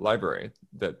library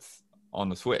that's on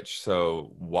the Switch.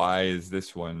 So why is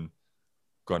this one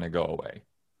going to go away?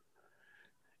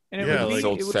 And it Yeah, would be like,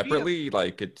 sold it would separately,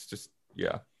 like it's just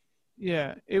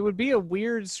Yeah, it would be a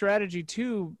weird strategy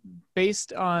too,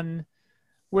 based on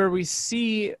where we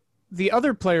see the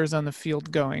other players on the field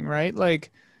going, right?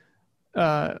 Like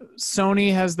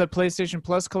Sony has the PlayStation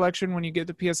Plus collection. When you get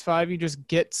the PS5, you just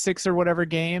get 6 or whatever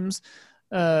games.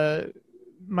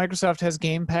 Microsoft has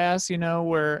Game Pass, you know,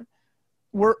 where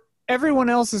everyone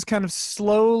else is kind of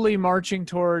slowly marching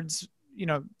towards, you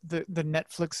know, the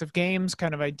Netflix of games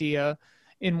kind of idea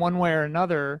in one way or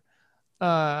another,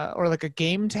 or like a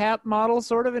game tap model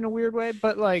sort of in a weird way.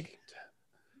 But like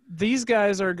these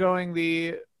guys are going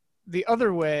the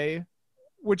other way,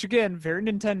 which again, very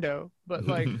Nintendo. But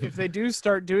like if they do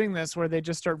start doing this where they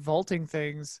just start vaulting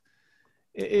things,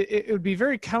 it would be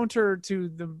very counter to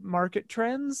the market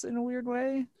trends in a weird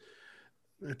way.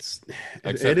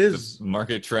 it is the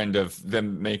market trend of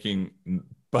them making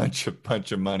bunch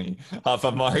of money off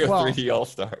of Mario 3D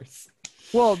All-Stars.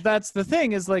 Well, that's the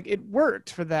thing is like it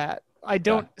worked for that. I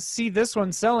don't see this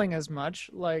one selling as much.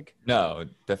 Like no,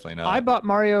 definitely not. I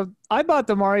bought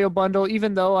the Mario bundle,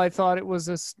 even though I thought it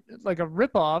was like a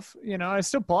ripoff. You know, I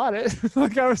still bought it.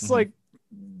 Like I was like,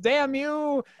 "Damn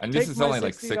you!" And this is only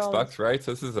like $6, right?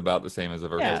 So this is about the same as a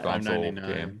Virtual Console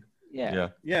game.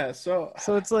 Yeah. So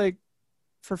it's like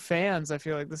for fans, I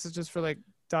feel like this is just for like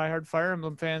diehard Fire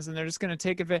Emblem fans, and they're just going to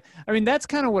take advantage. I mean, that's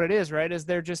kind of what it is, right? Is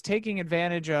they're just taking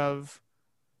advantage of.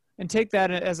 And take that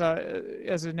as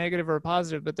a negative or a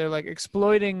positive, but they're like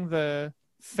exploiting the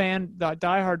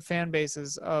diehard fan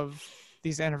bases of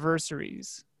these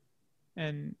anniversaries,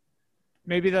 and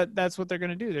maybe that's what they're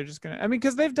going to do. They're just going to, I mean,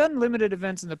 because they've done limited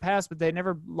events in the past, but they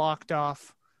never locked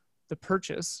off the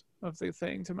purchase of the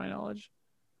thing, to my knowledge,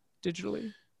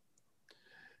 digitally.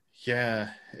 Yeah,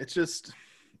 it's just.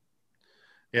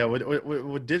 Yeah,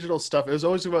 with digital stuff, it was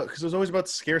always about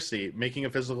scarcity. Making a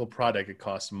physical product, it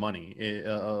costs money,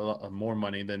 more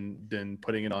money than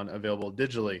putting it on available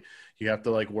digitally. You have to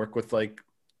like work with like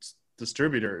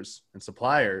distributors and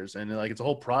suppliers, and like it's a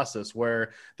whole process where, at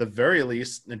the very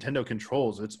least, Nintendo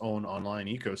controls its own online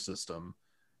ecosystem.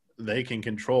 They can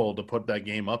control to put that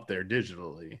game up there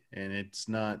digitally, and it's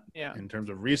not in terms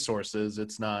of resources,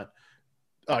 it's not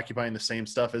occupying the same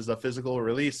stuff as the physical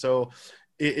release. So.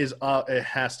 It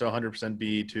has to 100%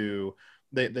 be to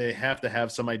they have to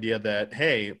have some idea that,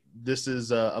 hey, this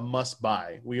is a must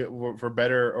buy. We're for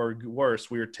better or worse,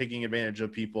 we are taking advantage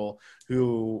of people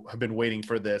who have been waiting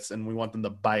for this, and we want them to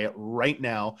buy it right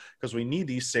now because we need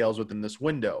these sales within this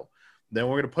window. Then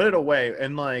we're going to put it away,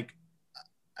 and like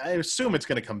I assume it's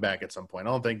going to come back at some point. I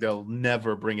don't think they'll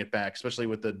never bring it back, especially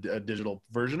with the digital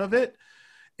version of it.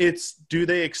 Do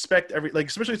they expect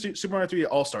especially Super Mario 3D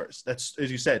All-Stars? That's,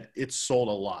 as you said, it's sold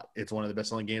a lot. It's one of the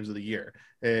best-selling games of the year.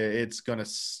 It's going to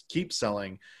keep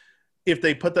selling. If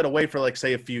they put that away for, like,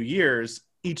 say, a few years,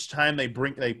 each time they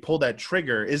pull that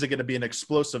trigger, is it going to be an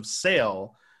explosive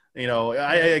sale? You know,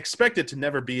 I expect it to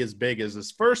never be as big as this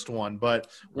first one,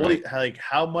 but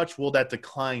how much will that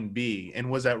decline be? And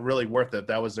was that really worth it?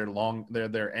 That was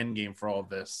their end game for all of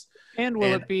this. And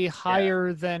will it be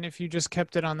higher than if you just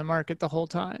kept it on the market the whole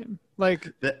time?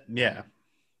 Like, you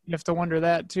have to wonder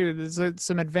that too. There's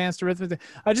some advanced arithmetic.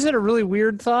 I just had a really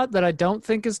weird thought that I don't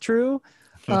think is true,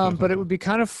 but it would be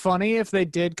kind of funny if they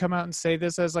did come out and say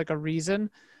this as like a reason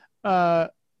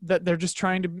that they're just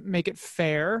trying to make it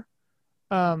fair.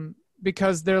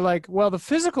 Because they're like, well, the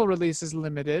physical release is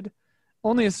limited.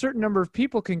 Only a certain number of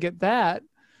people can get that.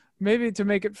 Maybe to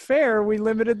make it fair, we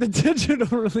limited the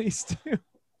digital release too.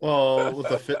 Well,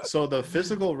 so the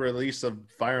physical release of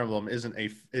Fire Emblem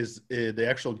the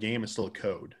actual game is still a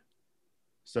code.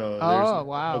 So there's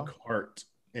no cart.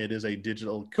 It is a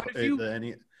digital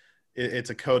code. It's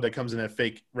a code that comes in a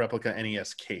fake replica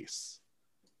NES case.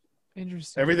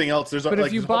 Interesting. Everything else,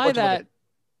 if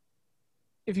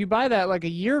you buy that like a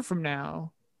year from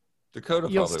now, The code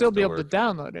will you'll probably still be able to work.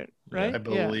 download it, Yeah. right? I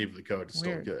believe the code is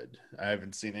still Weird. good. I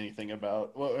haven't seen anything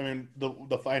about. Well, I mean,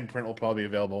 the fine print will probably be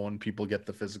available when people get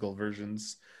the physical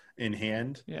versions in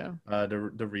hand Yeah. to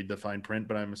read the fine print.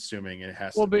 But I'm assuming it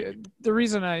has Well, to be. but the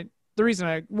reason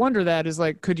I wonder that is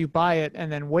like, could you buy it and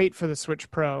then wait for the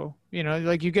Switch Pro? You know,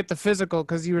 like you get the physical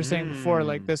because you were saying before,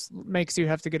 like this makes you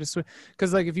have to get a Switch.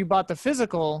 Because like if you bought the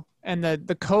physical and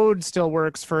the code still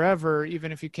works forever,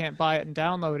 even if you can't buy it and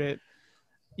download it,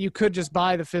 you could just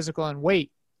buy the physical and wait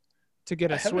to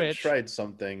get a I haven't Switch. tried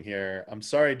something here. I'm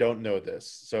sorry, I don't know this.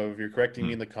 So if you're correcting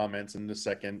me in the comments in a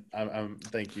second, I'm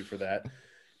thank you for that.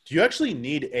 Do you actually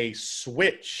need a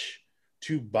Switch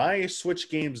to buy Switch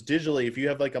games digitally if you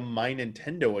have like a My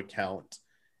Nintendo account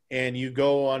and you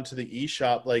go onto the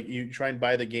eShop, like you try and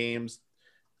buy the games?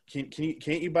 Can't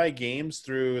you buy games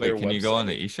through their Wait, can website? you go on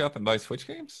the eShop and buy Switch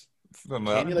games? Can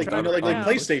you like But like yeah.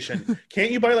 PlayStation?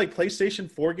 Can't you buy like PlayStation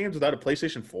 4 games without a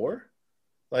PlayStation 4?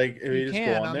 Like if you You just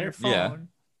can go on there. your phone. Yeah.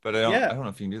 But I Yeah. don't know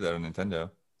if you can do that on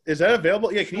Nintendo. Is that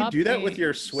available? Yeah, can you Shop do that with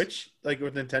your games. Switch, like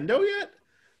with Nintendo yet?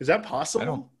 Is that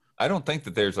possible? I don't think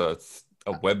that there's a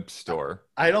web store.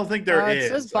 I don't think there is. It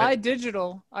says buy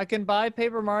digital. I can buy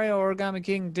Paper Mario Origami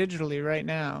King digitally right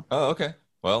now. Oh, okay.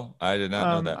 Well, I did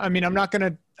not know that. I mean, I'm not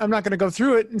gonna go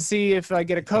through it and see if I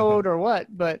get a code or what,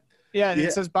 but yeah, Yeah.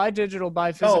 it says buy digital,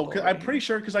 buy physical. Oh, 'cause I'm pretty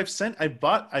sure because I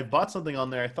bought something on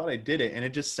there. I thought I did it, and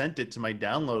it just sent it to my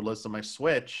download list on my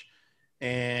Switch,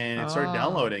 and it started Oh.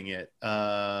 downloading it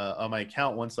on my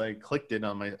account once I clicked it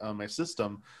on my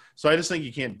system. So I just think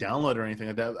you can't download or anything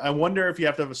like that. I wonder if you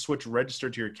have to have a Switch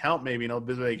registered to your account, maybe, and it'll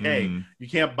be like, hey, you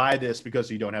can't buy this because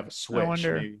you don't have a Switch.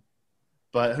 wonder. Maybe.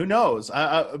 But who knows?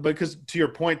 Because to your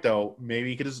point, though,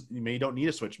 maybe you don't need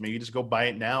a Switch. Maybe you just go buy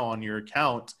it now on your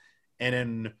account, and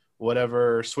then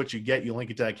whatever Switch you get, you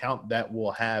link it to that account. That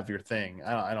will have your thing.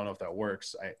 I don't know if that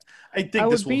works. I think I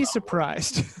this would will be not work.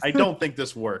 surprised. I don't think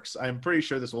this works. I'm pretty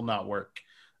sure this will not work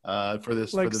for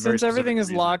this. Like for the very since everything specific is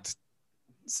reason. locked,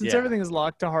 since Yeah. everything is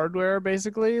locked to hardware,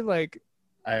 basically, like,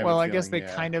 I guess they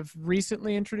kind of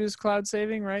recently introduced cloud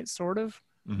saving, right? Sort of,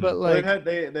 but Well, like,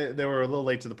 they were a little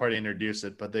late to the party to introduce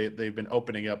it, but they've been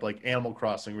opening up. Like Animal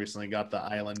Crossing recently got the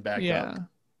island back yeah. up,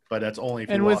 but that's only if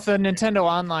you And with lost the it. Nintendo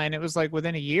Online, it was like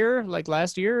within a year, like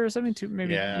last year or something,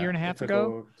 maybe a year and a half it took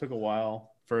ago. took a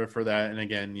while for that. And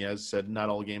again, yeah, as I said, not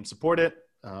all games support it.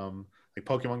 Like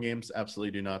Pokemon games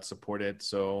absolutely do not support it.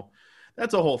 So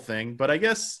that's a whole thing. But I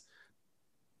guess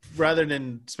rather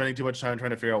than spending too much time trying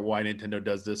to figure out why Nintendo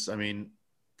does this, I mean,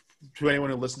 to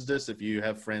anyone who listens to this, if you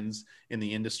have friends in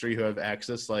the industry who have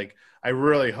access, like I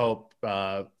really hope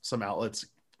some outlets,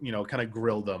 kind of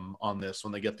grill them on this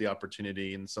when they get the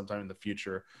opportunity and sometime in the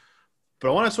future. But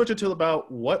I want to switch it to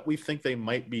about what we think they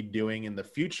might be doing in the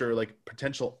future, like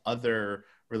potential other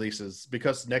releases,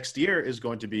 because next year is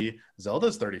going to be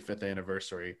Zelda's 35th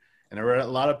anniversary. And there are a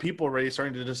lot of people already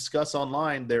starting to discuss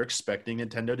online. They're expecting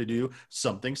Nintendo to do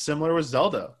something similar with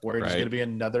Zelda, where it's going to be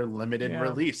another limited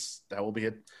release that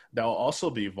will also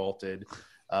be vaulted.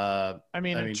 I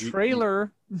mean, a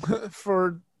trailer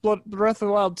for Breath of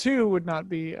the Wild 2 would not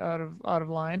be out of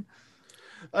line.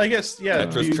 I guess, yeah.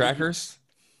 Tetris trackers.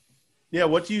 Yeah,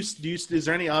 what do you is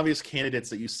there any obvious candidates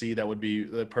that you see that would be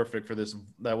perfect for this,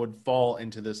 that would fall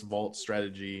into this vault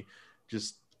strategy,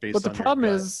 just based on? But the problem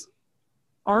is,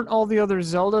 aren't all the other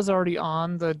Zeldas already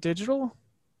on the digital?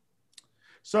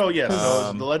 So yes,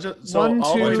 the Legend. So 1,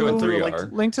 all 2, and 3 Link, are.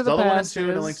 Link to the Zelda 1 and Past 2 and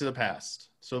A is- Link to the Past.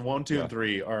 So 1, 2, and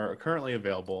 3 are currently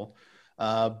available,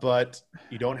 but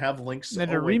you don't have Link's Then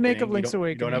a Awakening. remake of Link's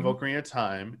You don't have Awakening. Ocarina of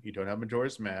Time. You don't have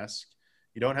Majora's Mask.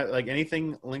 You don't have like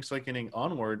anything Link's Awakening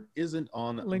onward isn't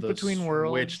on Link the Between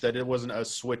Worlds. Switch. That it wasn't a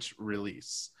Switch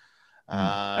release.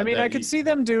 I mean, I could see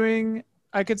them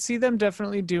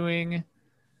definitely doing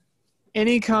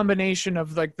any combination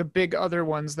of like the big other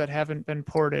ones that haven't been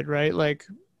ported, right? Like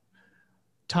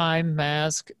Time,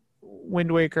 Mask,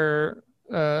 Wind Waker,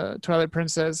 Twilight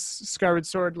Princess, Skyward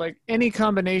Sword, like any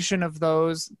combination of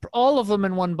those, all of them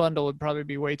in one bundle would probably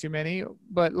be way too many,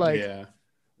 but like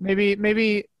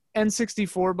maybe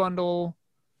N64 bundle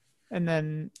and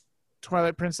then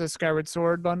Twilight Princess Skyward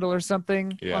Sword bundle or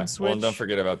something on Switch. Well, and don't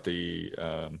forget about the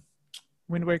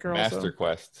Wind Waker Master also.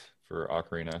 Quest for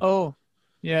Ocarina. Oh,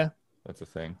 yeah. That's a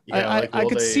thing. I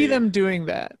could see them doing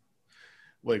that.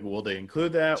 Like, will they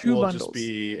include that? Two will bundles. it just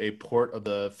be a port of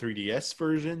the 3DS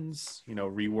versions?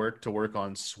 Reworked to work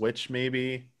on Switch,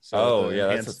 maybe. So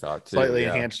that's a thought too. Slightly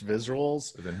enhanced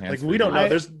visuals. With enhanced We don't know.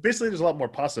 visuals. There's a lot more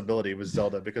possibility with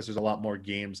Zelda because there's a lot more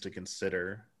games to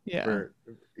consider. Yeah.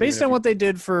 Based on what they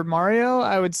did for Mario,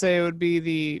 I would say it would be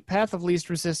the Path of Least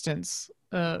Resistance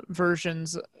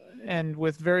versions, and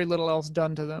with very little else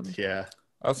done to them. Yeah.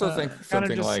 I also think kind of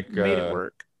something just like made it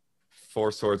work.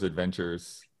 Four Swords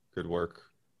Adventures could work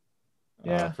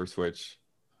Yeah. for Switch.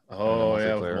 Oh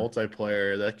yeah, with multiplayer.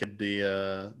 multiplayer, that could be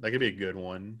a good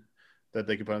one that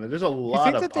they could put on there. There's a Do you lot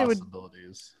think of that they would?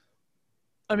 possibilities.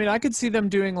 I mean, I could see them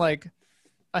doing like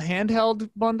a handheld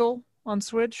bundle on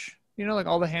Switch. You know, like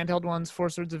all the handheld ones, Four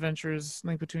Swords Adventures,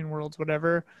 Link Between Worlds,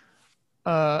 whatever.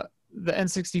 The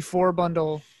N64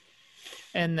 bundle,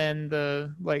 and then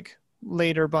the like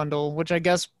later bundle, which I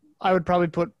guess I would probably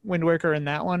put Wind Waker in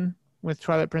that one with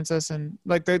Twilight Princess, and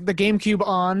like the GameCube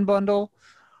on bundle.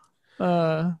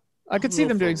 I could see Although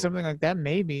them doing for something like that,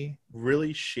 maybe.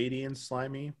 really shady and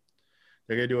slimy,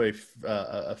 they're gonna do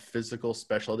a physical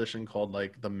special edition called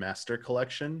like the Master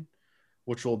Collection,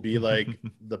 which will be like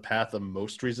the Path of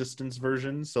Most Resistance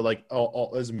version. So like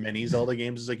all as many Zelda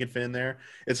games as they can fit in there.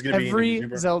 It's gonna be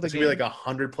Every Zelda it's gonna be like game.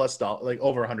 $100+, like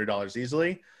over $100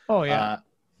 easily. Oh yeah.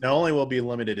 Not only will it be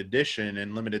limited edition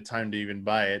and limited time to even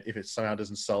buy it if it somehow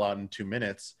doesn't sell out in 2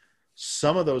 minutes,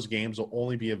 some of those games will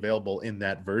only be available in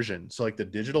that version. So like the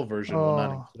digital version will not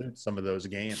Oh. include some of those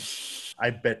games. I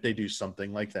bet they do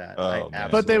something like that. Oh, man.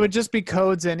 But they would just be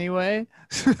codes anyway.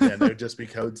 yeah, they would just be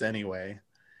codes anyway.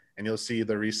 And you'll see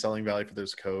the reselling value for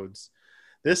those codes.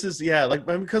 This is like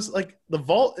because like the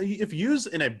vault, if used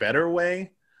in a better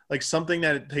way, like something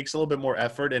that it takes a little bit more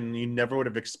effort and you never would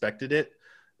have expected it.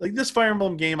 Like this Fire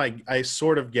Emblem game, I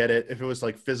sort of get it if it was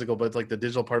like physical, but like the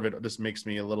digital part of it just makes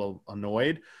me a little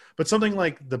annoyed. But something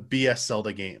like the BS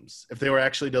Zelda games, if they were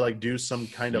actually to like do some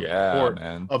kind of port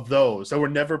man. of those that were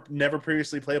never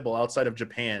previously playable outside of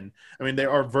Japan. I mean,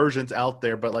 there are versions out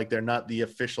there, but like they're not the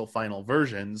official final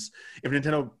versions. If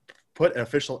Nintendo put an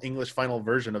official English final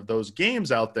version of those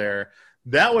games out there,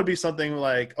 that would be something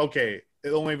like, okay,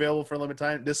 it's only available for a limited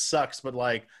time. This sucks, but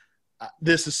like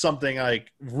this is something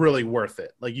like really worth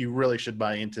it. Like you really should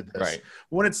buy into this. Right.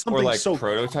 When it's something or like so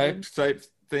prototype type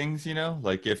things,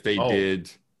 like if they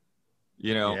did,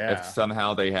 if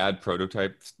somehow they had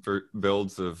prototype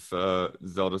builds of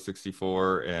Zelda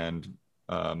 64 and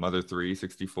Mother 3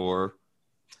 64,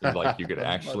 like you could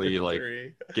actually like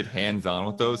get hands on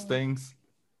with those things.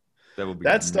 That would be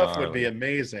stuff would be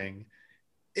amazing.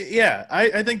 Yeah,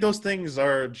 I think those things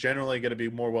are generally going to be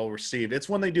more well received. It's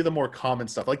when they do the more common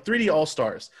stuff, like 3D All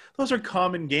Stars. Those are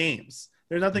common games.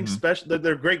 There's nothing special.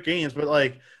 They're great games, but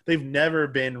like they've never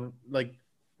been like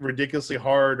ridiculously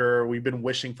hard, or we've been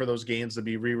wishing for those games to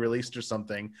be re-released or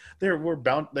something. They were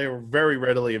very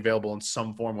readily available in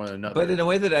some form or another. But in a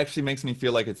way that actually makes me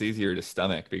feel like it's easier to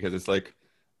stomach, because it's like,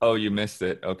 oh, you missed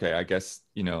it. Okay, I guess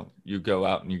you go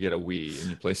out and you get a Wii and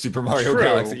you play Super Mario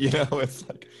Galaxy. It's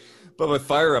like. But with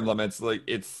Fire Emblem, it's like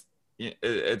it's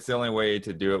the only way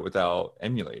to do it without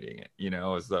emulating it,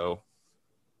 as though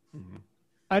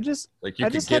I just like you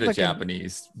could get a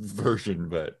Japanese version,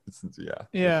 but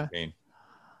yeah.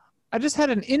 I just had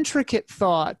an intricate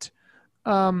thought.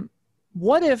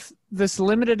 What if this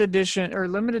limited edition or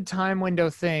limited time window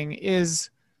thing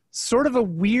is sort of a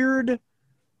weird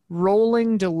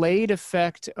rolling delayed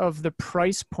effect of the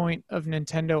price point of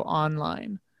Nintendo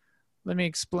Online? Let me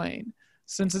explain.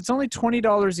 Since it's only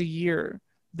 $20 a year,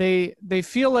 they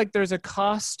feel like there's a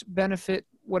cost benefit,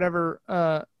 whatever,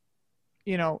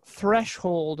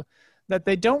 threshold that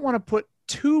they don't want to put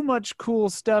too much cool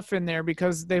stuff in there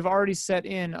because they've already set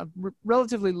in a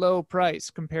relatively low price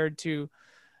compared to,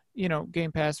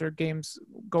 Game Pass or Games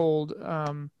Gold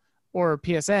or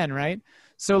PSN, right?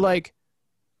 So like,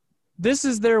 this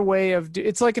is their way of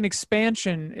it's like an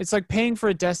expansion. It's like paying for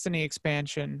a Destiny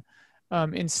expansion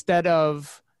instead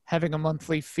of having a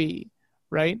monthly fee,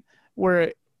 right?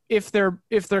 Where if their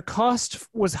cost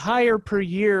was higher per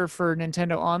year for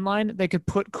Nintendo Online, they could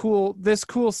put this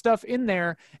cool stuff in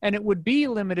there, and it would be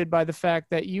limited by the fact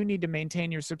that you need to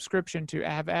maintain your subscription to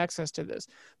have access to this.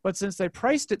 But since they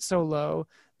priced it so low,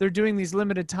 they're doing these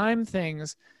limited time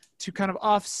things to kind of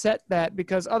offset that,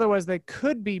 because otherwise they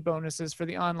could be bonuses for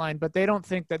the online, but they don't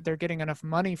think that they're getting enough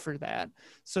money for that.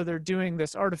 So they're doing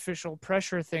this artificial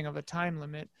pressure thing of a time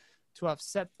limit to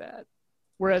offset that.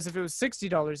 Whereas if it was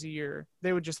 $60 a year,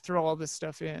 they would just throw all this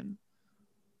stuff in.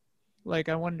 Like,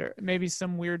 I wonder, maybe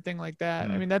some weird thing like that.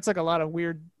 I mean, that's like a lot of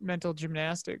weird mental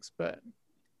gymnastics, but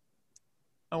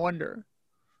I wonder.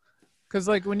 Because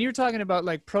like when you're talking about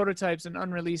like prototypes and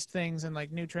unreleased things and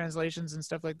like new translations and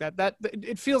stuff like that,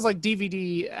 it feels like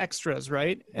DVD extras,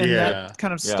 right? And that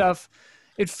kind of stuff,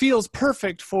 it feels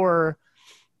perfect for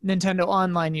Nintendo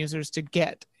Online users to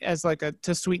get as like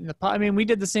to sweeten the pot. I mean, we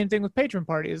did the same thing with Patron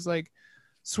Parties, like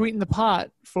sweeten the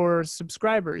pot for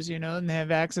subscribers, and they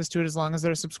have access to it as long as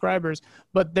they're subscribers.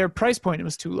 But their price point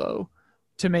was too low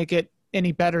to make it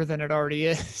any better than it already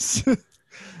is.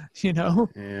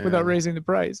 without raising the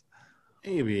price.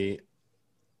 Maybe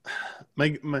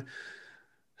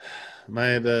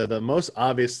the most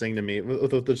obvious thing to me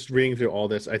with just reading through all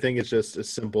this, I think it's just as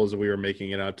simple as we were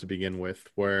making it out to begin with,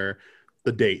 where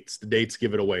the dates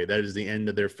give it away. That is the end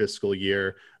of their fiscal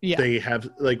year. Yeah. They have,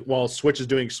 like, while Switch is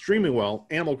doing extremely well,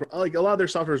 like a lot of their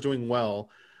software is doing well.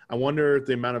 I wonder if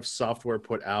the amount of software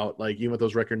put out, like even with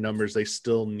those record numbers, they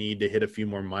still need to hit a few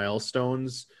more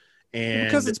milestones. And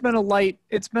because it's been a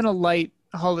light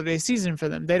holiday season for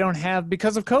them. They don't have,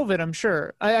 because of COVID, I'm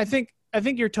sure. I think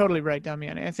you're totally right,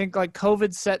 Damiani. I think like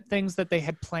COVID set things that they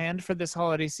had planned for this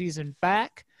holiday season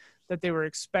back, that they were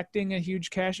expecting a huge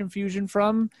cash infusion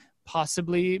from,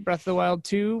 possibly Breath of the Wild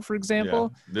 2, for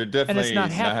example. Yeah, they're definitely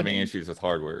not having happening. issues with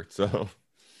hardware. So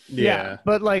yeah,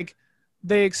 but like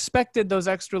they expected those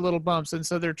extra little bumps, and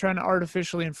so they're trying to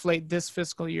artificially inflate this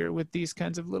fiscal year with these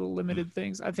kinds of little limited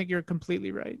things. I think you're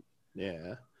completely right.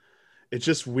 Yeah. It's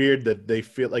just weird that they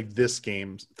feel like this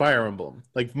game, Fire Emblem,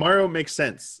 like Mario makes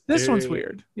sense. This one's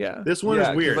weird. Yeah. This one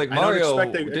is weird. Like Mario, I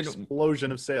don't expect an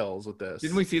explosion of sales with this.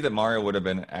 Didn't we see that Mario would have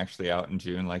been actually out in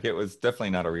June? Like it was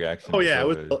definitely not a reaction. Oh yeah,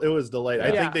 it was delayed. Yeah.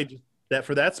 I think they just, that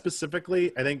for that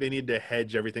specifically, I think they need to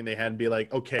hedge everything they had and be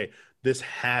like, okay, this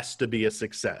has to be a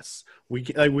success. We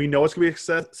know it's gonna be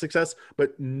a success,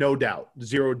 but no doubt,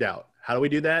 zero doubt. How do we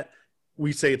do that?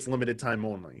 We say it's limited time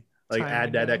only. Like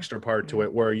add that extra part to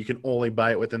it where you can only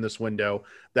buy it within this window.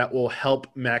 That will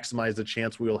help maximize the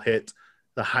chance we will hit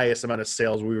the highest amount of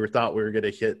sales thought we were going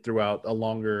to hit throughout a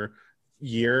longer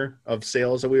year of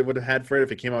sales that we would have had for it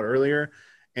if it came out earlier.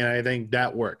 And I think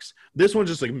that works. This one's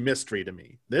just like mystery to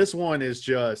me. This one is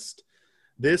just,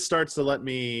 this starts to let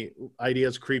me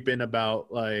ideas creep in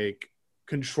about like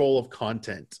control of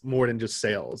content more than just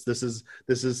sales. This is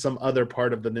some other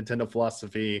part of the Nintendo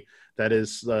philosophy that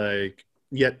is like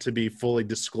yet to be fully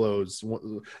disclosed. As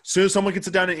soon as someone can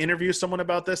sit down and interview someone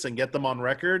about this and get them on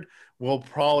record, we'll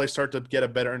probably start to get a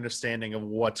better understanding of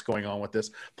what's going on with this.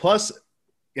 Plus,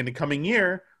 in the coming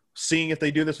year, seeing if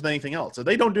they do this with anything else. If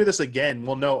they don't do this again,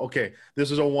 we'll know, okay,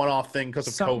 this is a one-off thing because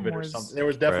of COVID or something. There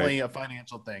was definitely a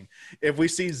financial thing. If we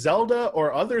see Zelda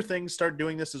or other things start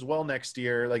doing this as well next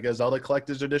year, like a Zelda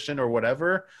Collector's Edition or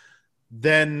whatever,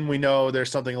 then we know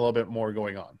there's something a little bit more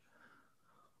going on.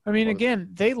 I mean, again,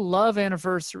 they love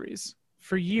anniversaries.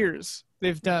 For years,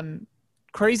 they've done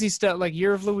crazy stuff like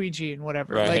Year of Luigi and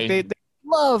whatever. Right. Like they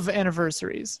love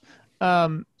anniversaries.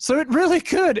 So it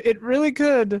really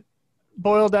could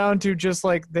boil down to just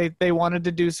like they wanted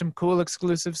to do some cool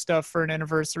exclusive stuff for an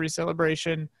anniversary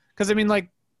celebration. Because I mean, like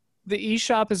the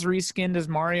eShop is reskinned as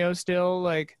Mario still.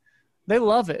 Like they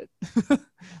love it.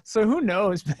 So who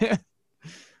knows, man?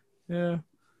 Yeah.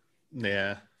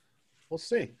 Yeah. We'll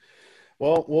see.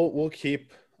 Well, we'll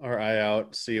keep our eye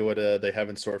out, see what they have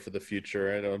in store for the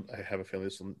future. I have a feeling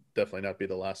this will definitely not be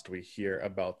the last we hear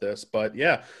about this. But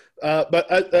yeah,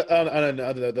 but on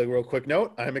another real quick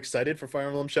note, I'm excited for Fire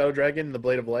Emblem Shadow Dragon and the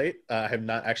Blade of Light. I have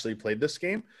not actually played this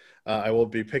game. I will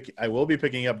be picking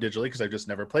up digitally because I've just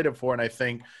never played it before, and I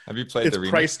think have you played the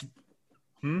remake? Priced.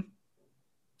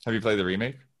 Have you played the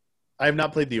remake? I have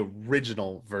not played the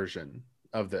original version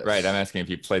of this. Right, I'm asking if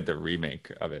you played the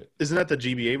remake of it. Isn't that the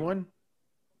GBA one?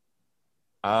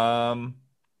 No,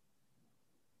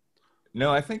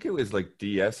 I think it was like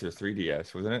DS or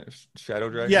 3DS, wasn't it?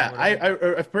 Shadow Dragon. Yeah,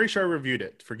 I'm pretty sure I reviewed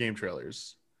it for Game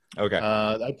Trailers. Okay.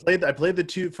 I played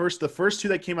the first two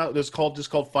that came out was just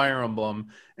called Fire Emblem,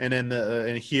 and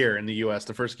then here in the US,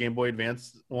 the first Game Boy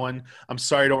Advance one. I'm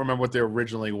sorry, I don't remember what they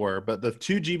originally were, but the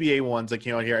two GBA ones that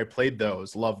came out here, I played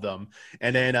those, loved them,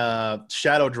 and then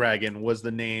Shadow Dragon was the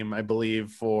name I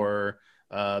believe for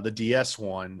the DS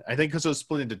one. I think because it was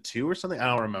split into two or something. I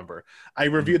don't remember. I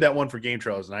reviewed that one for Game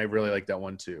Trailers, and I really like that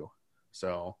one too.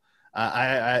 So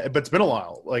but it's been a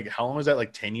while. Like how long was that?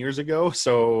 Like 10 years ago.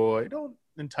 So I don't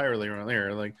entirely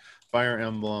remember. Like Fire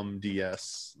Emblem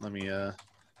DS. Let me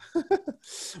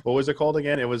what was it called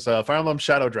again? It was Fire Emblem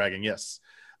Shadow Dragon. Yes.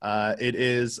 It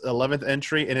is 11th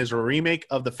entry and is a remake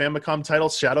of the Famicom title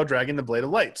Shadow Dragon: The Blade of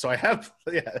Light. So I have,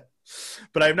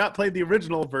 but I have not played the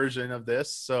original version of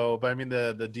this. So, but I mean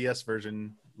the DS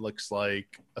version looks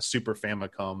like a Super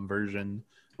Famicom version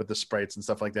with the sprites and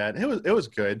stuff like that. It was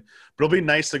good, but it'll be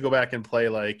nice to go back and play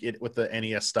like it with the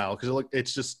NES style because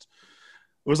it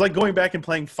was like going back and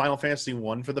playing Final Fantasy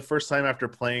 1 for the first time after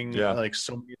playing like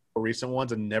so many recent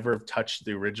ones and never have touched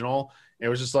the original. It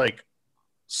was just like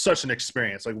such an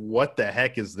experience. Like, what the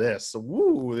heck is this?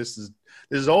 Woo, this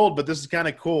is old, but this is kind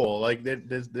of cool. Like, they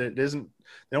don't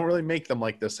really make them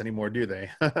like this anymore, do they?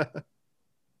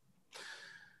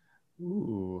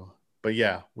 Ooh, but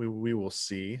yeah, we will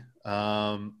see. But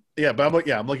I'm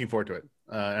looking forward to it.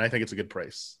 and I think it's a good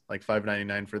price, like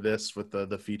 $5.99 for this with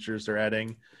the features they're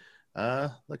adding.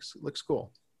 Looks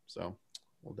cool. So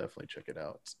we'll definitely check it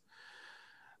out.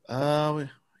 We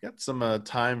got some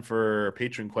time for a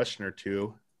patron question or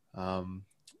two.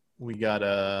 We got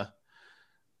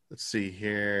let's see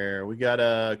here. We got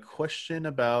a question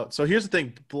about. So here's the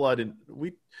thing, Blood, and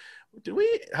did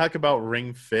we talk about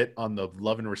Ring Fit on the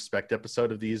Love and Respect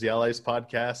episode of the Easy Allies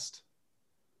podcast?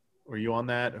 Were you on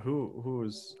that? Who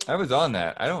was? I was on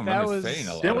that. I don't remember saying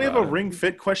a lot. Didn't we have a about it. Ring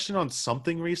Fit question on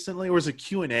something recently, or was it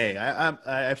Q&A?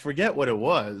 I forget what it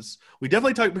was. We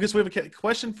definitely talked because we have a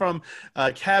question from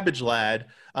Cabbage Lad.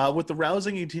 With the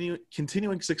rousing and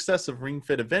continuing success of Ring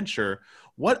Fit Adventure,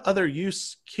 what other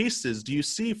use cases do you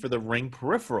see for the Ring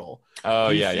peripheral? Oh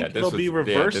Do you yeah, think yeah. it'll be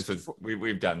reversed?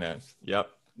 We've done this. Yep.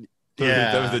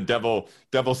 Yeah. That was a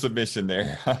double submission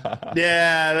there.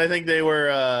 Yeah, I think they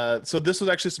were. So this was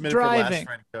actually submitted for Driving. Last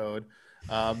Friend Code.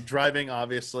 Driving,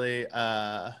 obviously.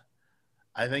 I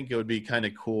think it would be kind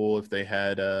of cool if they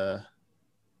had. You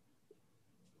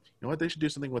know what? They should do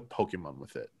something with Pokemon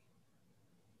with it.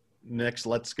 Next,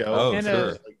 Let's Go. Oh, And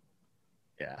sure.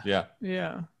 Yeah.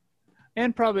 Yeah.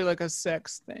 And probably like a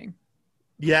sex thing.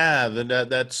 Yeah,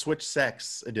 that Switch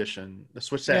Sex edition. The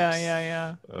Switch Sex.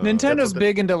 Yeah. Oh. Nintendo's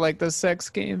big into like the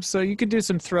sex games, so you could do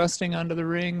some thrusting onto the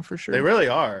ring for sure. They really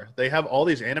are. They have all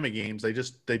these anime games. They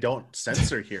don't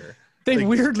censor here. They like,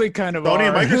 weirdly kind of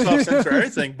Sony are. and Microsoft censor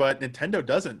everything, but Nintendo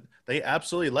doesn't. They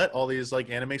absolutely let all these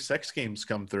like anime sex games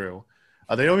come through.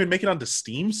 They don't even make it onto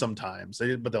Steam sometimes,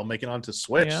 but they'll make it onto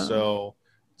Switch. Yeah. So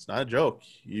it's not a joke.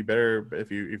 You better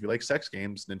if you like sex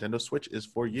games, Nintendo Switch is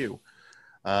for you.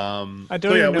 I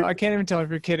don't even know. I can't even tell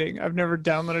if you're kidding. I've never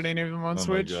downloaded any of them on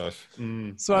Switch. My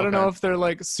gosh. So I don't know if they're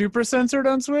like super censored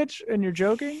on Switch and you're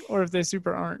joking, or if they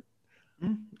super aren't.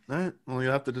 All right. Well,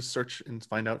 you'll have to just search and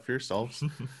find out for yourselves.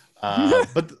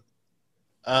 So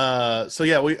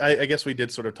yeah, I guess we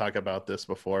did sort of talk about this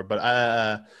before, but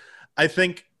I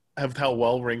think of how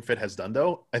well Ring Fit has done,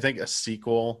 though. I think a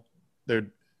sequel,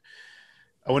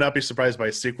 I would not be surprised by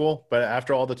a sequel, but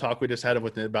after all the talk we just had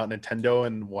about Nintendo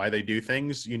and why they do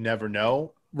things, you never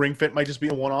know. Ring Fit might just be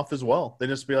a one-off as well. They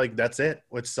just be like, that's it.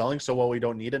 It's selling so well, we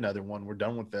don't need another one. We're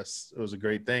done with this. It was a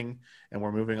great thing, and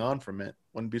we're moving on from it.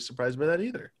 Wouldn't be surprised by that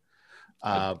either.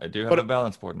 I do have a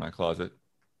balance board in my closet.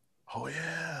 Oh,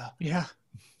 yeah. Yeah.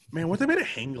 Man, what if they made a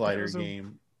hang glider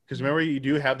game? Because remember, you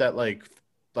do have that like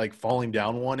falling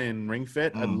down one in Ring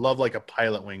Fit. I'd love like a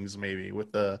Pilot Wings maybe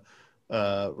with the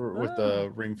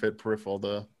Ring Fit peripheral.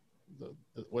 The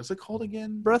what's it called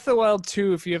again? Breath of the Wild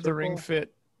 2, if you have the Ring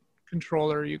Fit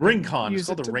controller, you can Ring-Con. use It's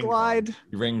called it the to Ring-Con. glide.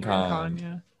 Ring-Con.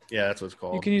 Yeah. Yeah, that's what it's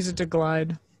called. You can use it to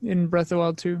glide in Breath of the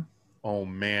Wild 2. Oh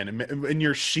man, and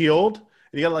your shield.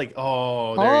 And you got like there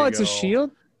you it's go. a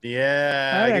shield?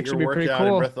 Yeah, That'd get actually your be pretty workout in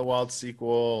cool. Breath of the Wild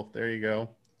sequel. There you go.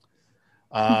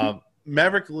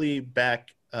 Maverick Lee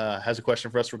Beck has a question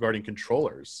for us regarding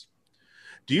controllers.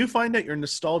 Do you find that your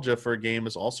nostalgia for a game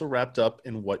is also wrapped up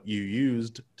in what you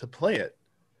used to play it?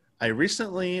 I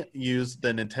recently used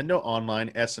the Nintendo Online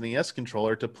SNES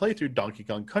controller to play through Donkey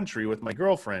Kong Country with my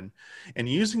girlfriend, and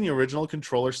using the original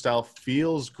controller style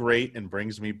feels great and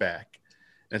brings me back.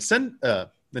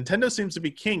 Nintendo seems to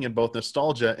be king in both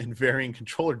nostalgia and varying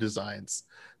controller designs.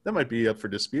 That might be up for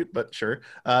dispute, but sure.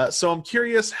 So I'm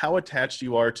curious how attached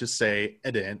you are to, say,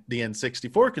 the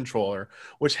N64 controller,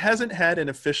 which hasn't had an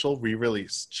official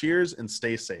re-release. Cheers and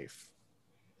stay safe.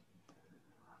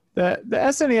 The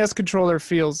SNES controller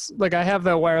feels like, I have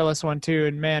the wireless one too,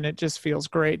 and man, it just feels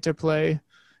great to play.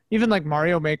 Even like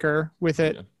Mario Maker with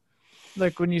it. Yeah.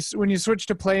 Like when you switch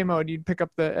to play mode, you'd pick up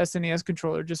the SNES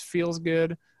controller. It just feels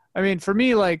good. I mean, for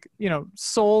me, like,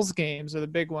 Souls games are the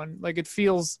big one. Like it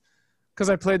feels, because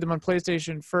I played them on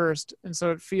PlayStation first, and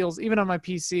so it feels, even on my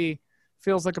PC,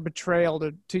 feels like a betrayal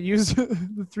to use the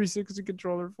 360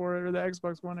 controller for it, or the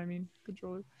Xbox One,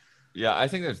 controller. Yeah, I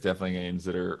think there's definitely games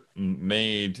that are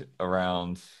made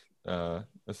around a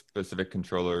specific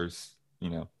controller's,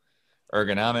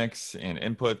 ergonomics and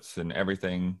inputs and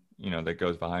everything, that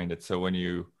goes behind it. So when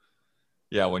you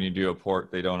do a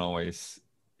port, they don't always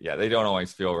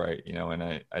feel right,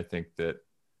 and I think that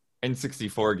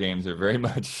N64 games are very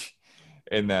much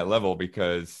in that level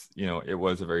because, it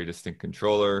was a very distinct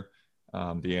controller.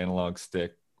 The analog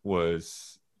stick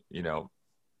was,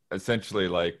 essentially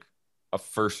like a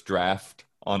first draft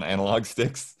on analog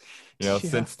sticks. Yeah.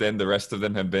 Since then, the rest of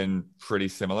them have been pretty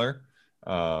similar.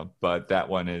 But that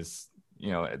one is,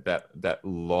 that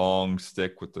long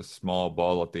stick with the small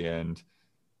ball at the end,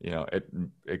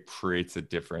 it creates a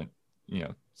different,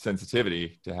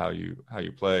 sensitivity to how you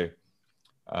play.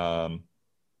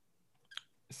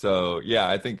 So yeah,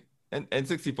 I think And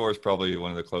 64 is probably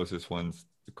one of the closest ones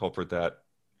to culprit that,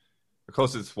 the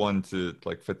closest one to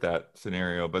like fit that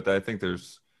scenario. But I think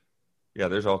there's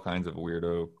all kinds of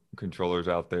weirdo controllers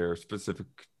out there specific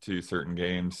to certain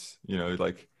games. You know,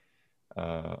 like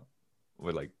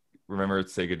with like, remember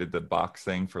Sega did the box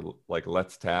thing for like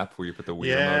Let's Tap, where you put the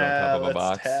Wii remote on top of a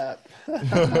box. Tap.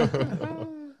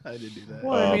 I did do that.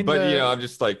 Well, I mean, but you know, I'm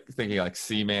just like thinking like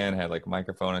Seaman had like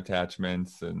microphone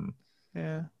attachments, and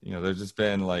Yeah. you know, there's just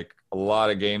been like a lot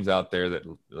of games out there that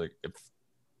like if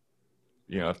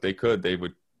they could, they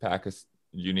would pack a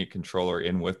unique controller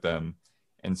in with them.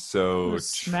 And so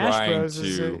Smash trying Bros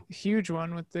is a to huge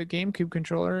one with the GameCube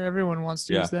controller. Everyone wants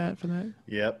to Yeah. use that for that.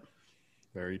 Yep.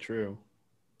 Very true.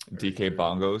 Very DK true.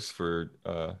 Bongos for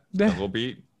Jungle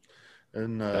Beat.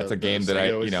 And That's a game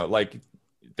that like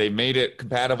they made it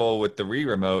compatible with the Wii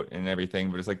remote and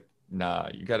everything, but it's like, nah,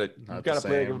 you gotta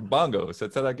play it with bongos.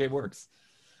 That's how that game works.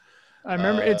 I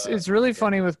remember it's really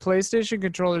funny with PlayStation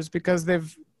controllers because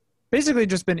they've basically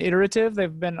just been iterative.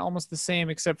 They've been almost the same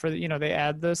except for they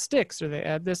add the sticks or they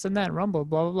add this and that, rumble,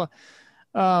 blah blah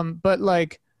blah. But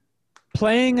like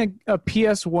playing a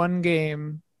PS1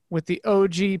 game with the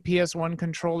OG PS1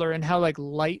 controller and how like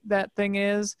light that thing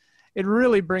is, it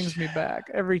really brings me back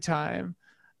every time.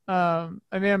 I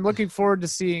mean, I'm looking forward to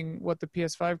seeing what the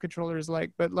PS5 controller is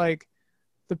like, but like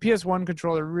the PS1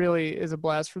 controller really is a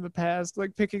blast from the past.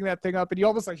 Like picking that thing up and you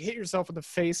almost like hit yourself in the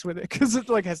face with it because it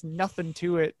like has nothing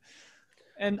to it.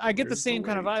 And I get the same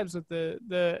kind of vibes with the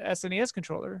SNES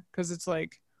controller because it's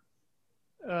like,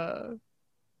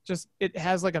 just it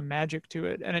has like a magic to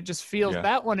it, and it just feels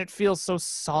that one. It feels so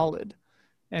solid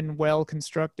and well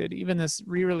constructed. Even this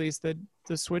re-release, the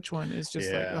Switch one is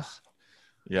just like, ugh.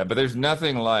 Yeah, but there's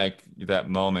nothing like that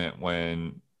moment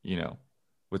when,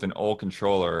 with an old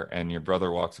controller and your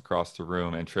brother walks across the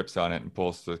room and trips on it and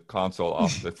pulls the console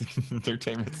off the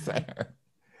entertainment center.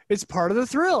 It's part of the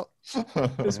thrill.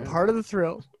 It's part of the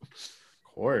thrill.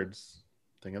 Chords,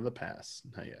 thing of the past.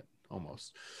 Not yet.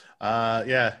 Almost.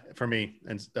 Yeah, for me.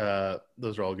 And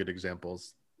those are all good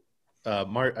examples.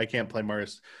 I can't play Mario.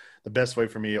 The best way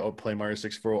for me to play Mario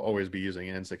 64 will always be using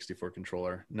an N64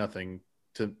 controller.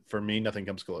 For me, nothing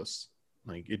comes close.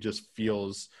 Like it just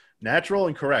feels natural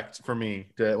and correct for me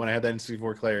when I have that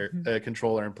N64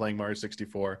 controller and playing Mario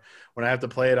 64. When I have to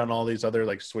play it on all these other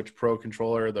like Switch Pro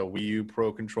controller, the Wii U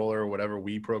Pro controller, whatever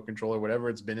Wii Pro controller, whatever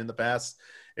it's been in the past,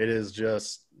 it is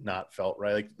just not felt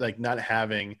right. Like not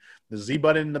having the Z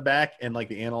button in the back and like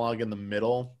the analog in the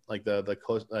middle, like the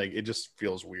close, like it just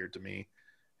feels weird to me.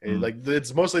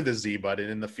 It's mostly the Z button,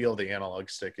 and the feel of the analog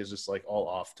stick is just like all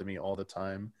off to me all the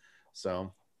time.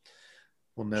 So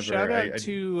we'll never.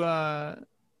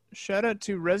 Shout out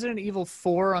to Resident Evil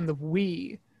 4 on the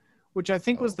Wii, which I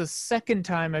think was the second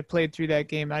time I played through that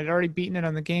game. I'd already beaten it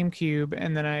on the GameCube,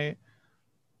 and then I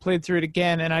played through it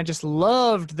again, and I just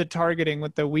loved the targeting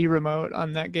with the Wii remote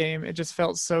on that game. It just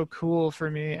felt so cool for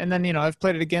me. And then, I've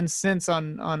played it again since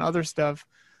on other stuff,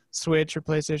 Switch or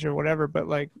PlayStation or whatever, but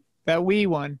like that Wii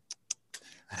one,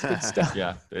 it's good stuff.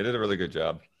 Yeah, they did a really good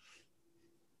job.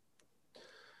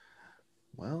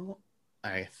 Well,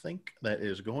 I think that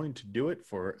is going to do it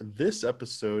for this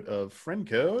episode of Friend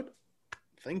Code.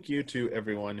 Thank you to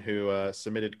everyone who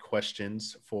submitted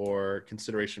questions for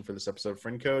consideration for this episode of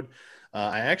Friend Code.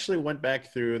 I actually went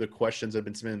back through the questions that have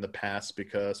been submitted in the past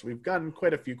because we've gotten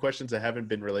quite a few questions that haven't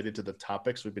been related to the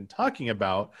topics we've been talking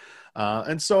about.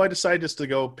 And so I decided just to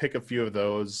go pick a few of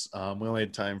those. We only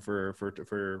had time for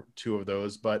two of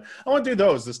those, but I want to do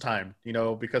those this time,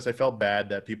 because I felt bad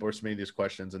that people were submitting these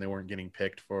questions and they weren't getting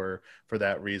picked for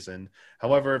that reason.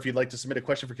 However, if you'd like to submit a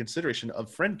question for consideration of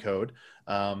Friend Code,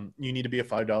 you need to be a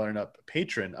 $5 and up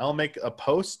patron. I'll make a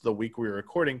post the week we're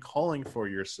recording calling for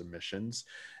your submissions.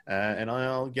 And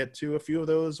I'll get to a few of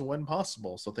those when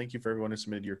possible. So thank you for everyone who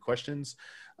submitted your questions.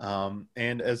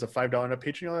 And as a $5 and up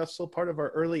patron, you're also part of our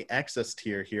early access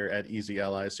tier here at Easy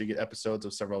Allies. So you get episodes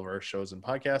of several of our shows and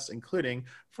podcasts, including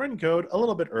Friend Code, a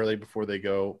little bit early before they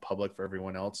go public for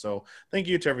everyone else. So thank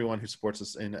you to everyone who supports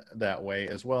us in that way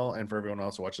as well. And for everyone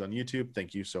else who watches on YouTube,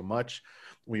 thank you so much.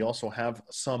 We also have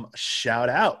some shout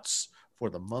outs for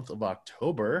the month of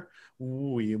October.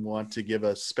 We want to give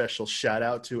a special shout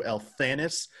out to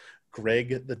Elthanis,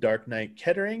 Greg the Dark Knight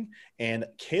Kettering, and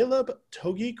Caleb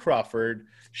Togi Crawford.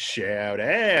 Shout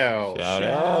out. Shout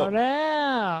out. Shout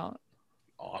out.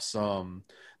 Awesome.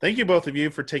 Thank you, both of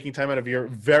you, for taking time out of your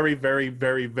very, very,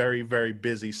 very, very, very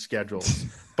busy schedules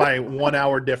by 1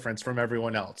 hour difference from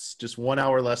everyone else. Just 1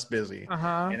 hour less busy.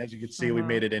 And as you can see, we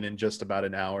made it in just about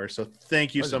an hour. So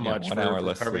thank you so much for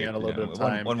carving out a little bit of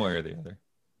time. One way or the other.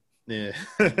 Yeah.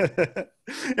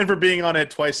 And for being on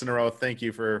it twice in a row, thank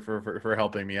you for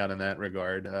helping me out in that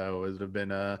regard.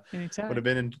 Anytime. Would have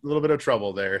been in a little bit of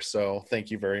trouble there. So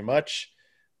thank you very much.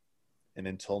 And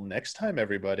until next time,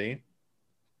 everybody,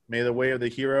 may the way of the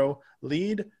hero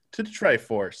lead to the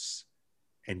Triforce,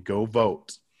 and go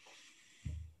vote.